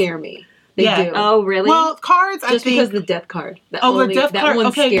cards scare me. They do. Oh, really? Well, cards, just I think. because the death card. The death card. One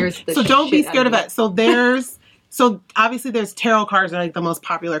okay. scares the So don't be shit scared out of that. So there's. So obviously there's tarot cards are like the most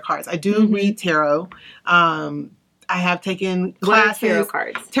popular cards. I do read tarot. I have taken classes. Tarot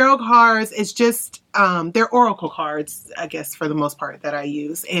cards? Tarot cards, it's just, they're oracle cards, I guess, for the most part that I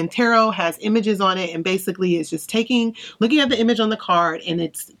use. And tarot has images on it. And basically it's just looking at the image on the card and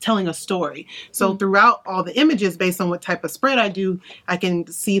it's telling a story. So throughout all the images, based on what type of spread I do, I can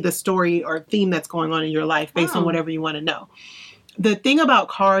see the story or theme that's going on in your life based on whatever you want to know. The thing about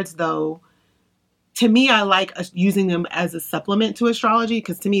cards, though, to me, I like using them as a supplement to astrology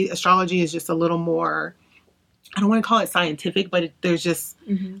because to me, astrology is just a little more, I don't want to call it scientific, but there's just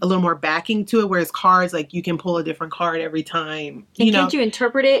a little more backing to it. Whereas cards, like you can pull a different card every time. And can't you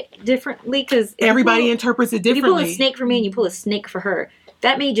interpret it differently? Because everybody interprets it differently. You pull a snake for me and you pull a snake for her.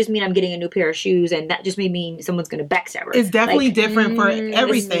 That may just mean I'm getting a new pair of shoes, and that just may mean someone's going to backstab her. It's definitely different for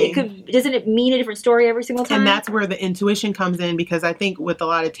everything. Doesn't it mean a different story every single time? And that's where the intuition comes in because I think with a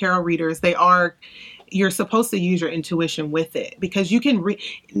lot of tarot readers, you're supposed to use your intuition with it because you can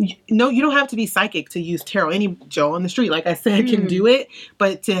you don't have to be psychic to use tarot. Any Joe on the street, like I said, can do it.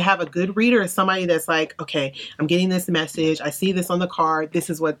 But to have a good reader is somebody that's like, okay, I'm getting this message. I see this on the card.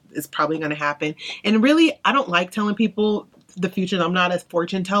 This is what is probably going to happen. And really, I don't like telling people the future. I'm not a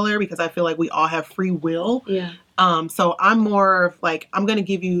fortune teller because I feel like we all have free will. Yeah. So I'm more of like, I'm going to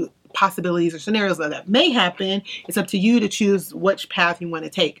give you possibilities or scenarios that may happen. It's up to you to choose which path you want to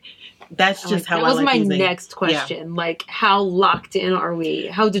take. That's just how I like That was my using. next question. Yeah. Like, how locked in are we?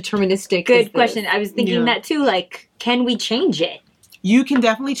 How deterministic is Good question. I was thinking that too. Like, can we change it? You can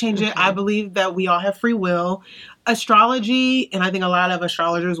definitely change it. I believe that we all have free will. Astrology, and I think a lot of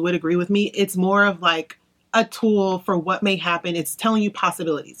astrologers would agree with me, it's more of like a tool for what may happen. It's telling you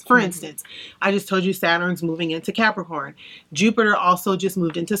possibilities. For instance, I just told you Saturn's moving into Capricorn. Jupiter also just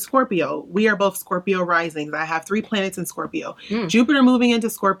moved into Scorpio. We are both Scorpio risings. I have 3 planets in Scorpio. Jupiter moving into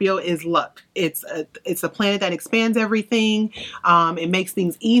Scorpio is luck. It's a planet that expands everything. It makes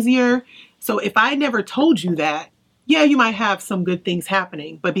things easier. So if I never told you that, yeah, you might have some good things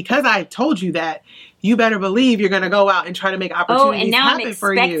happening. But because I told you that, you better believe you're going to go out and try to make opportunities happen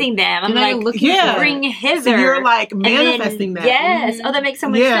for you. Oh, and now I'm expecting them. I'm like, bring hither. So you're like manifesting that. Yes. Oh, that makes so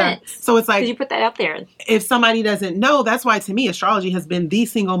much sense. So it's like, because you put that out there. If somebody doesn't know, that's why to me, astrology has been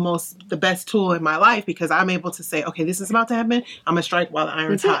the best tool in my life because I'm able to say, okay, this is about to happen. I'm going to strike while the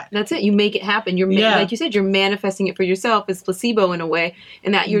iron's hot. That's it. You make it happen. Like you said, you're manifesting it for yourself. It's placebo in a way.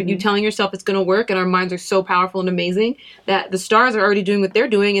 And that you're telling yourself it's going to work. And our minds are so powerful and amazing that the stars are already doing what they're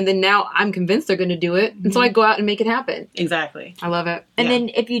doing. And then now I'm convinced they're going to do it. And so I go out and make it happen. Exactly. I love it. And then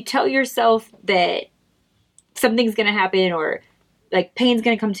if you tell yourself that something's going to happen or like pain's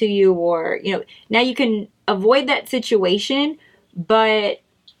going to come to you or, now you can avoid that situation, but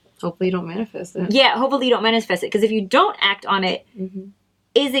Hopefully you don't manifest it. Yeah, hopefully you don't manifest it. Because if you don't act on it,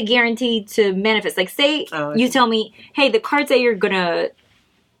 is it guaranteed to manifest? Like, say you tell me, hey, the cards say you're going to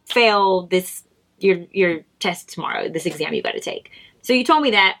fail this, your test tomorrow, this exam you got to take. So you told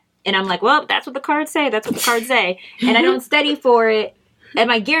me that, and I'm like, well, that's what the cards say. That's what the cards say. And I don't study for it. Am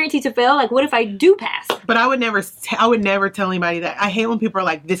I guaranteed to fail? Like, what if I do pass? But I would never tell anybody that. I hate when people are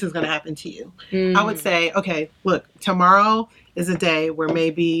like, this is going to happen to you. I would say, okay, look, tomorrow is a day where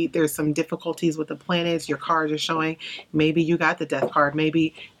maybe there's some difficulties with the planets. Your cards are showing. Maybe you got the death card.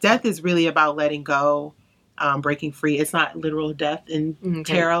 Maybe death is really about letting go, breaking free. It's not literal death in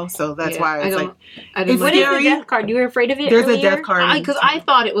tarot. So that's why it's like, it's what scary. is the death card? You were afraid of it There's earlier? a death card. Because I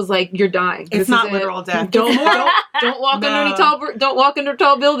thought it was like you're dying. It's not literal death. Don't walk under any don't walk under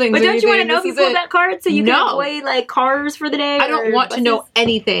tall buildings. But don't you want to know if you pulled that card so you can avoid like cars for the day? I don't want to know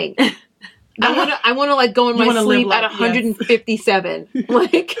anything. I want to like go in my sleep at 157.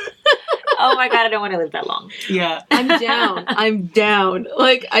 Like, oh my God, I don't want to live that long. Yeah. I'm down.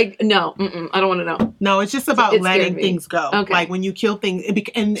 Like, I don't want to know. No, it's just about letting things go. Okay. Like when you kill things,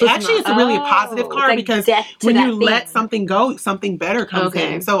 it's really a positive card like because when you let something go, something better comes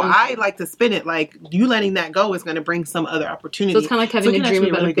in. So I like to spin it like you letting that go is going to bring some other opportunity. So it's kind of like having a dream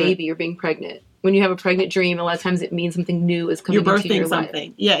about a baby or being pregnant. When you have a pregnant dream, a lot of times it means something new is coming into your life. You're birthing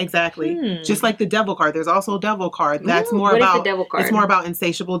something. Yeah, exactly. Just like the devil card. There's also a devil card. That's more about, is the devil card? It's more about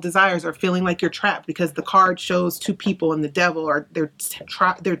insatiable desires or feeling like you're trapped because the card shows two people and the devil are, they're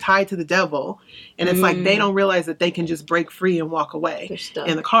tied to the devil. And it's like, they don't realize that they can just break free and walk away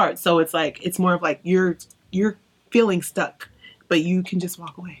in the card. So it's like, it's more of like, you're feeling stuck, but you can just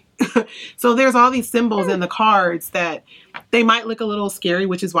walk away. So there's all these symbols in the cards that they might look a little scary,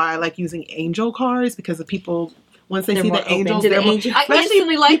 which is why I like using angel cards because the people, once they see the angels,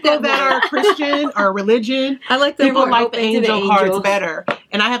 especially like people that are Christian or religion, I like people like the angel cards better.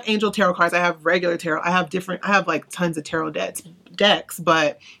 And I have angel tarot cards. I have regular tarot. I have like tons of tarot decks,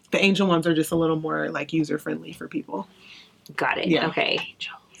 but the angel ones are just a little more like user friendly for people. Got it. Yeah. Okay.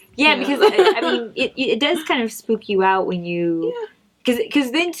 Yeah, because I mean, it does kind of spook you out when you. Yeah. Because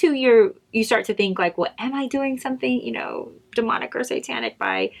then too you start to think like, well, am I doing something demonic or satanic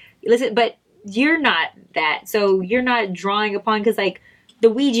by listen? But you're not that, so you're not drawing upon because like the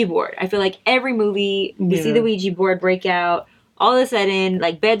Ouija board. I feel like every movie we see the Ouija board break out. All of a sudden,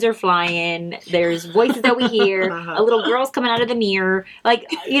 like beds are flying. There's voices that we hear. A little girl's coming out of the mirror.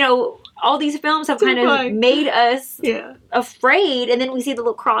 Like all these films have kind of made us afraid, and then we see the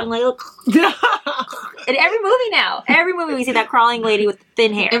little crawling lady. In every movie we see that crawling lady with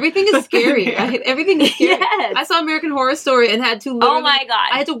thin hair. Everything is scary. Everything is scary. Yes. I saw American Horror Story and had to literally, oh my God.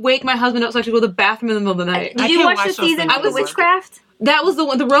 I had to wake my husband up so I could go to the bathroom in the middle of the night. Did you watch the season of the Witchcraft? That was the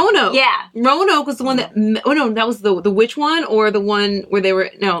one, the Roanoke. Yeah. Roanoke was the one that, that was the witch one or the one where they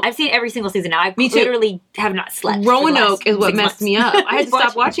were, no. I've seen every single season now. I literally have not slept. Roanoke is what messed me up. I had to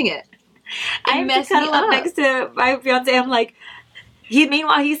stop watching it. I have to cuddle up next to my fiance. I'm like,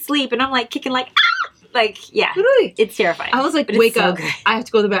 meanwhile he's asleep and I'm like kicking like, ah! Like, yeah. Literally. It's terrifying. I was like, wake up. So I have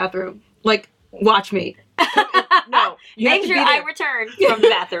to go to the bathroom. Like, watch me. No. Make sure I return from the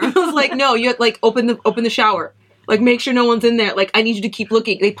bathroom. I was like, no, you have to like open the shower. Like, make sure no one's in there. Like, I need you to keep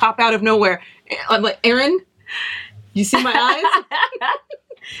looking. They pop out of nowhere. I'm like, Aaron, you see my eyes?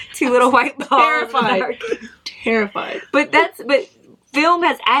 Two little white balls. Terrified. But film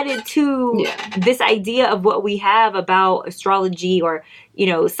has added to this idea of what we have about astrology or,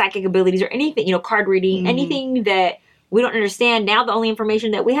 psychic abilities or anything, card reading, anything that we don't understand. Now the only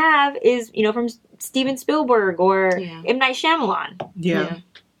information that we have is, from Steven Spielberg or M. Night Shyamalan. Yeah.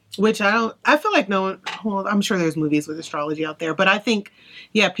 Which I feel like no one, well, I'm sure there's movies with astrology out there, but I think,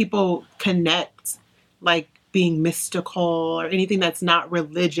 people connect like being mystical or anything that's not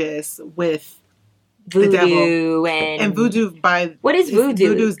religious with voodoo the devil. And voodoo what is voodoo?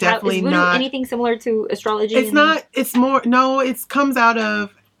 Voodoo's definitely is voodoo not anything similar to astrology. It's not. It's more. No, it comes out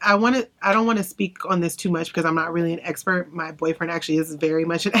of. I don't want to speak on this too much because I'm not really an expert. My boyfriend actually is very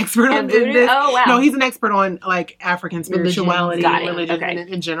much an expert on this. Oh wow! No, he's an expert on like African spirituality and religion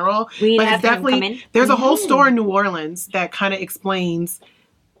in general. But it's definitely there's a whole store in New Orleans that kind of explains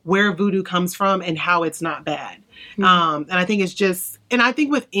where voodoo comes from and how it's not bad. And I think it's just, and I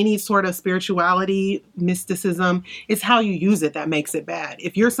think with any sort of spirituality, mysticism, it's how you use it that makes it bad.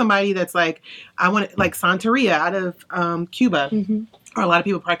 If you're somebody that's like, I want like Santeria out of Cuba, or a lot of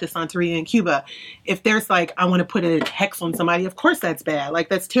people practice Santeria in Cuba. If there's like, I want to put a hex on somebody, of course that's bad. Like,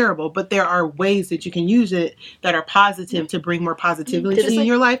 that's terrible. But there are ways that you can use it that are positive to bring more positivity in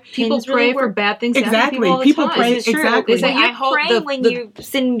your life. People pray for bad things to happen to Exactly. people all the People time. pray. It's true. Exactly. They say, You're I hope praying when you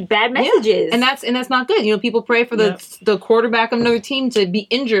send bad messages. and that's not good. You know, people pray for the quarterback of another team to be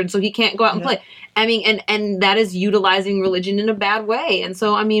injured so he can't go out and play. I mean, and that is utilizing religion in a bad way. And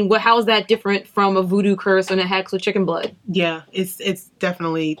so, I mean, how is that different from a voodoo curse and a hex with chicken blood? Yeah, it's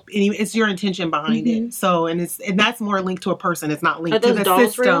definitely, it's your intention behind it. So, and that's more linked to a person. It's not linked to the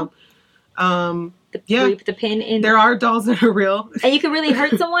system. Real? The pin in. There are dolls that are real, and you can really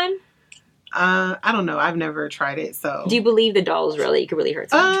hurt someone. I don't know. I've never tried it. So, do you believe the doll is real? You can really hurt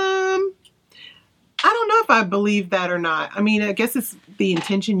someone. I don't know if I believe that or not. I mean, I guess it's the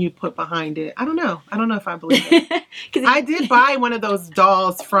intention you put behind it. I don't know. I don't know if I believe it. I did buy one of those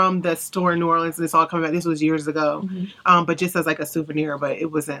dolls from the store in New Orleans. And it's all coming back. This was years ago. But just as like a souvenir, but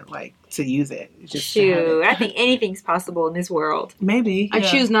it wasn't like to use it. Just Shoot, I think anything's possible in this world. Maybe. I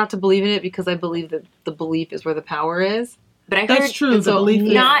choose not to believe in it because I believe that the belief is where the power is. But I heard that's true. The so belief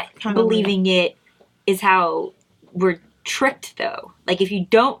not believing it is how we're tricked, though. Like, if you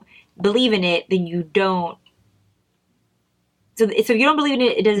don't believe in it, then you don't. So if you don't believe in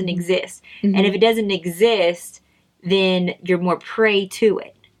it, it doesn't exist. And if it doesn't exist, then you're more prey to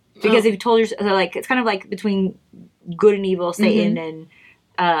it. Because if you told yourself, like, it's kind of like between good and evil, Satan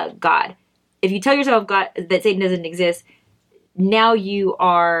and God. If you tell yourself that Satan doesn't exist, now you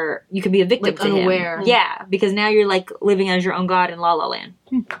can be a victim to unaware. him. Yeah, because now you're like living as your own God in La La Land.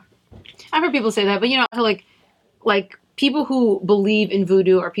 I've heard people say that, but you know, like people who believe in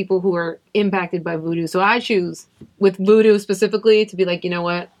voodoo are people who are impacted by voodoo. So I choose with voodoo specifically to be like, you know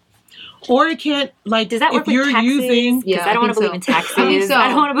what? Or it can't, like, does that work with taxes? Using... Yeah, I don't want to believe in taxes. I think so. I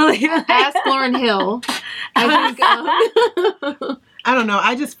don't want to believe in that. Ask Lauryn Hill. I think... I don't know.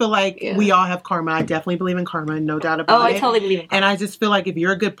 I just feel like we all have karma. I definitely believe in karma, no doubt about it. I totally believe in karma. And I just feel like if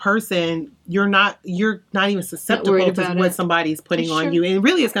you're a good person, you're not even susceptible to what somebody's putting on you. And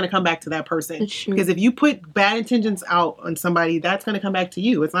really, it's going to come back to that person. Because if you put bad intentions out on somebody, that's going to come back to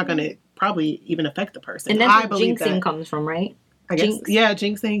you. It's not going to probably even affect the person. And that's where jinxing comes from, right? I guess,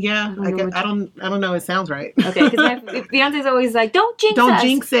 jinxing. Yeah, I don't know. It sounds right. Okay, because Beyonce's always like, "Don't jinx us. Don't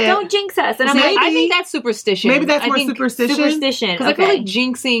jinx it. Don't jinx us." And I'm like, like, I think that's superstition. Maybe that's more superstition. Superstition. Because I feel like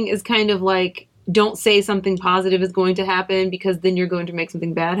jinxing is kind of like, don't say something positive is going to happen because then you're going to make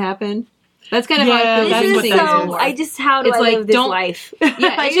something bad happen. That's kind of how I feel. How do I live this life?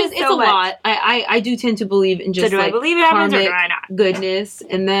 Yeah, it's a lot. I do tend to believe in just I believe it happens or do I not? Goodness,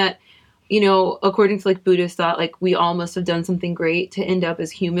 and that. You know, according to like Buddhist thought, like we all must have done something great to end up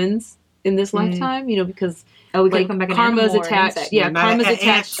as humans in this lifetime. You know, because we can come back karma is attached. Yeah, karma is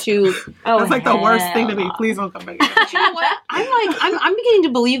attached to. That's like the worst thing to be. Please don't come back. You know what? I'm beginning to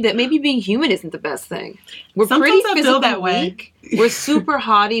believe that maybe being human isn't the best thing. We're Sometimes pretty physically weak. We're super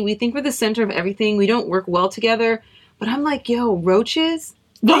haughty. We think we're the center of everything. We don't work well together. But I'm like, yo, roaches.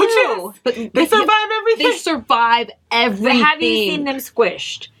 But they survive everything. They survive everything. But have you seen them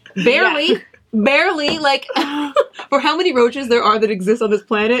squished? Barely, like, for how many roaches there are that exist on this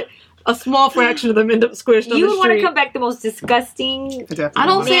planet, a small fraction of them end up squished on the street. You would want to come back the most disgusting. I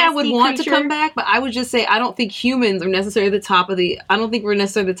don't say I would want to come back, but I would just say I don't think humans are necessarily the top of I don't think we're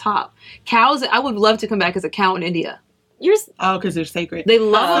necessarily the top. Cows, I would love to come back as a cow in India. Because they're sacred. They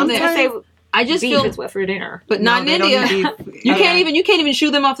love them there. I just feel it's what for dinner, but not in India. You can't even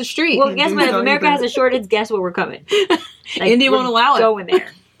shoo them off the street. Well, guess what? If America has a shortage, guess where we're coming? India won't allow it. Going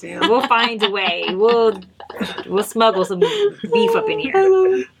there. Damn. We'll find a way. We'll smuggle some beef up in here.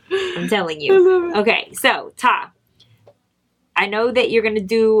 I'm telling you. Okay, so Ta, I know that you're going to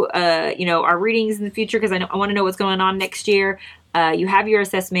do our readings in the future because I want to know what's going on next year. You have your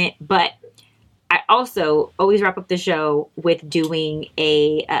assessment, but I also always wrap up the show with doing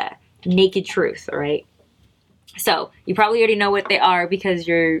a naked truth. All right. So you probably already know what they are because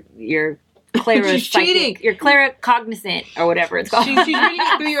you're Clara cheating. You're Clara cognizant or whatever it's called. She's reading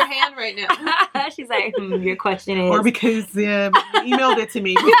it through your hand right now. She's like, your question is, or because you emailed it to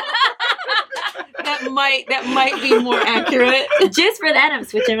me. that might be more accurate. Just for that, I'm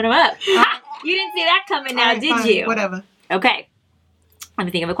switching them up. You didn't see that coming now, did you? Whatever. Okay. Let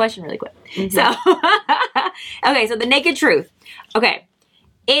me think of a question really quick. Mm-hmm. So the naked truth. Okay.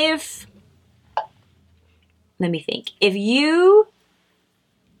 Let me think. If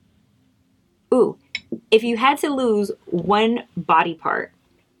you had to lose one body part,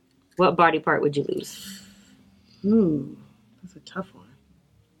 what body part would you lose? Ooh, that's a tough one.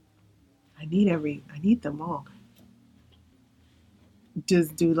 I need them all.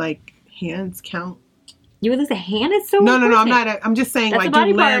 Do like hands count? You would lose a hand? It's so No, I'm unfortunate. not. I'm just saying, That's like, a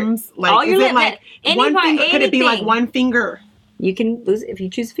body do part. limbs. Like, All is your it limbs, like any one part, finger? Could it be like anything. one finger? You can lose it if you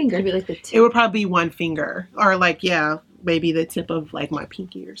choose a finger. Maybe like the tip. It would probably be one finger, or like, yeah, maybe the tip of like my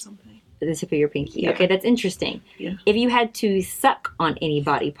pinky or something. The tip of your pinky. Yeah. Okay, that's interesting. Yeah. If you had to suck on any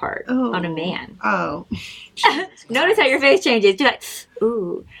body part on a man, Oh, notice how your face changes. You're like,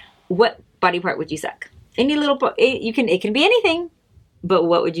 ooh, what body part would you suck? Any little part. It can be anything, but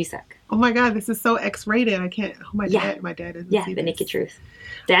what would you suck? oh my God, this is so X-rated. I can't. Oh, my Yeah. dad doesn't Yeah, see the this. naked truth.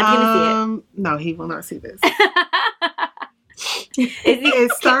 Dad's gonna No, he will not see this. see it.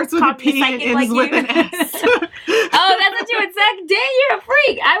 It starts with a P and Psychic ends like with you? an S. Oh, that's what you would suck. Dang, you're a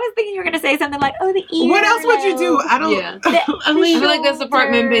freak. I was thinking you were gonna say something like, "Oh, the ear." What else would you do? I don't. Yeah. I mean, I feel like that's the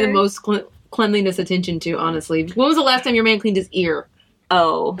part men pay the shoulder. most cleanliness attention to, honestly. When was the last time your man cleaned his ear?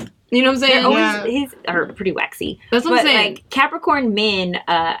 Oh, You know what I'm saying? they're Yeah. always he's are pretty waxy. That's what I'm But saying. like Capricorn men,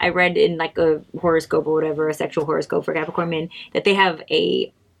 I read in like a horoscope or whatever, a sexual horoscope for Capricorn men, that they have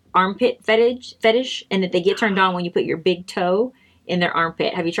a armpit fetish, and that they get turned on when you put your big toe in their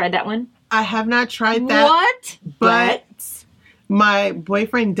armpit. Have you tried that one? I have not tried that. What? But my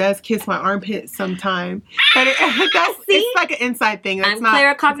boyfriend does kiss my armpit sometime. But it's like an inside thing. That's I'm not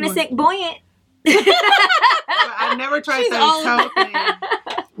claircognizant buoyant. But I've never tried She's the all- toe thing.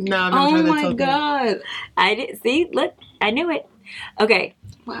 No, I've never Oh tried the my toe thing. god. I did see. Look, I knew it. Okay,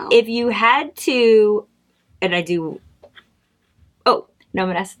 Wow. if you had to, and I do. Oh no,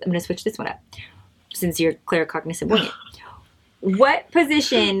 I'm gonna switch this one up since you're claircognizant buoyant. What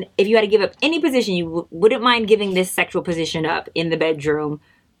position, if you had to give up any position, you wouldn't mind giving this sexual position up in the bedroom?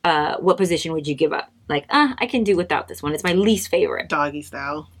 What position would you give up? Like, I can do without this one. It's my least favorite. Doggy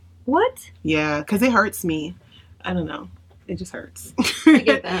style. What? Yeah, because it hurts me. I don't know. It just hurts. I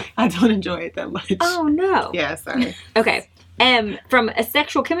get that. I don't enjoy it that much. Oh no. Yeah, sorry. Okay. From a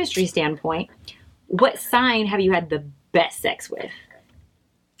sexual chemistry standpoint, what sign have you had the best sex with?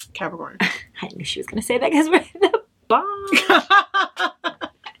 Capricorn. I knew she was going to say that because we're the bomb.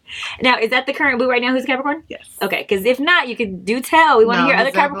 Now, is that the current boo right now who's Capricorn? Yes. Okay, because if not, you can do tell. We want to No, hear other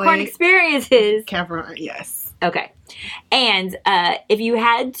it's Capricorn definitely- experiences. Capricorn, yes. Okay. And if you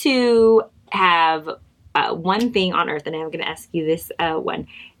had to have one thing on earth, and I'm going to ask you this one,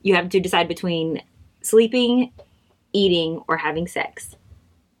 you have to decide between sleeping, eating, or having sex.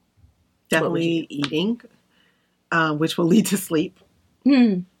 Definitely eating, which will lead to sleep.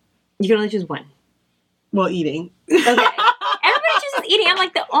 You can only choose one. Well, eating. Okay. Everybody chooses eating. I'm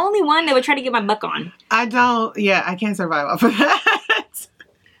like the only one that would try to get my buck on. I can't survive off of that.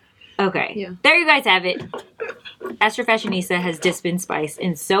 Okay. Yeah. There you guys have it. Astro Fashionista has just been spiced,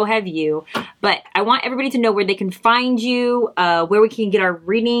 and so have you. But I want everybody to know where they can find you, where we can get our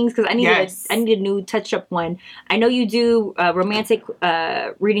readings, because I need a new touch-up one. I know you do romantic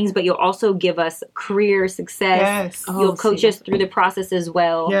readings, but you'll also give us career success. Yes. You'll coach us through the process as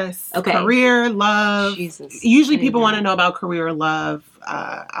well. Yes. Okay. Career, love. Jesus. Usually I need people want to that. know about career, love.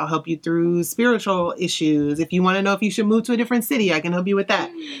 I'll help you through spiritual issues. If you want to know if you should move to a different city, I can help you with that.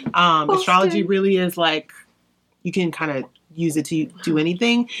 Astrology really is like, you can kind of use it to do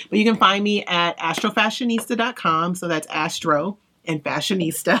anything. But you can find me at astrofashionista.com. So that's astro and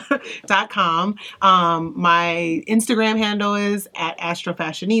fashionista.com. My Instagram handle is at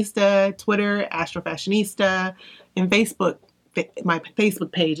astrofashionista, Twitter, astrofashionista, and Facebook. My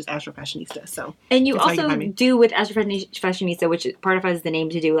Facebook page is Astro Fashionista. So, And you that's how you also find me. do with Astro Fashionista, which part of us is the name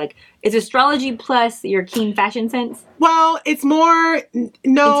to do, like, it's astrology plus your keen fashion sense, Well, it's more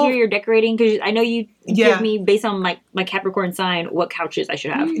no. interior decorating, because I know you Yeah. give me, based on my Capricorn sign, what couches I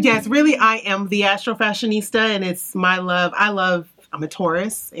should have. Yes, really, I am the Astro Fashionista, and it's my love. I'm a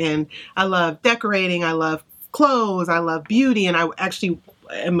Taurus, and I love decorating. I love clothes. I love beauty, and I actually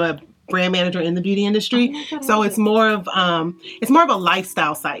am a brand manager in the beauty industry. So it's more of a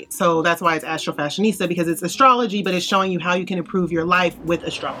lifestyle site. So that's why it's Astro Fashionista, because it's astrology, but it's showing you how you can improve your life with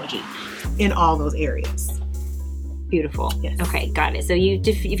astrology in all those areas. Beautiful. Yes. Okay, got it. So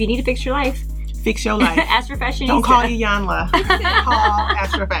if you need to fix your life, Fix your life. Astro Fashionista. Don't call you Yanla. Call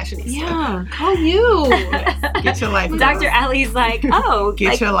Astro Fashionista. Yeah, call you. Get your life. Dr. Ali's like, oh,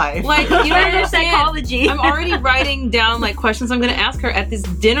 Get your life. Like, you don't learn understand. psychology. I'm already writing down like questions I'm going to ask her at this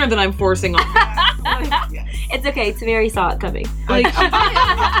dinner that I'm forcing on her. Yes. It's okay. Tamari saw it coming. Like,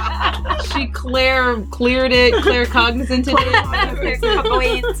 she cleared it, Claire cognizant it.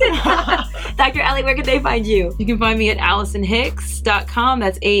 Dr. Ali, where can they find you? You can find me at AllisonHicks.com.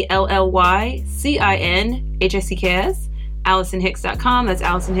 That's ALLYCINHICKS. AllisonHicks.com. That's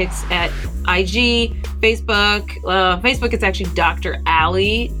Allison Hicks at IG, Facebook. Facebook, it's actually Dr.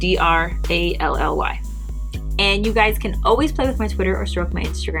 Ali, DRALLY. And you guys can always play with my Twitter or stroke my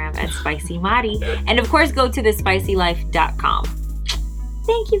Instagram at SpicyMadi. And of course, go to thespicylife.com.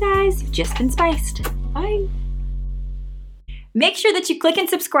 Thank you guys. You've just been spiced. Bye. Make sure that you click and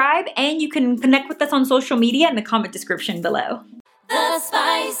subscribe, and you can connect with us on social media in the comment description below. The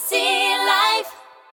Spicy Life.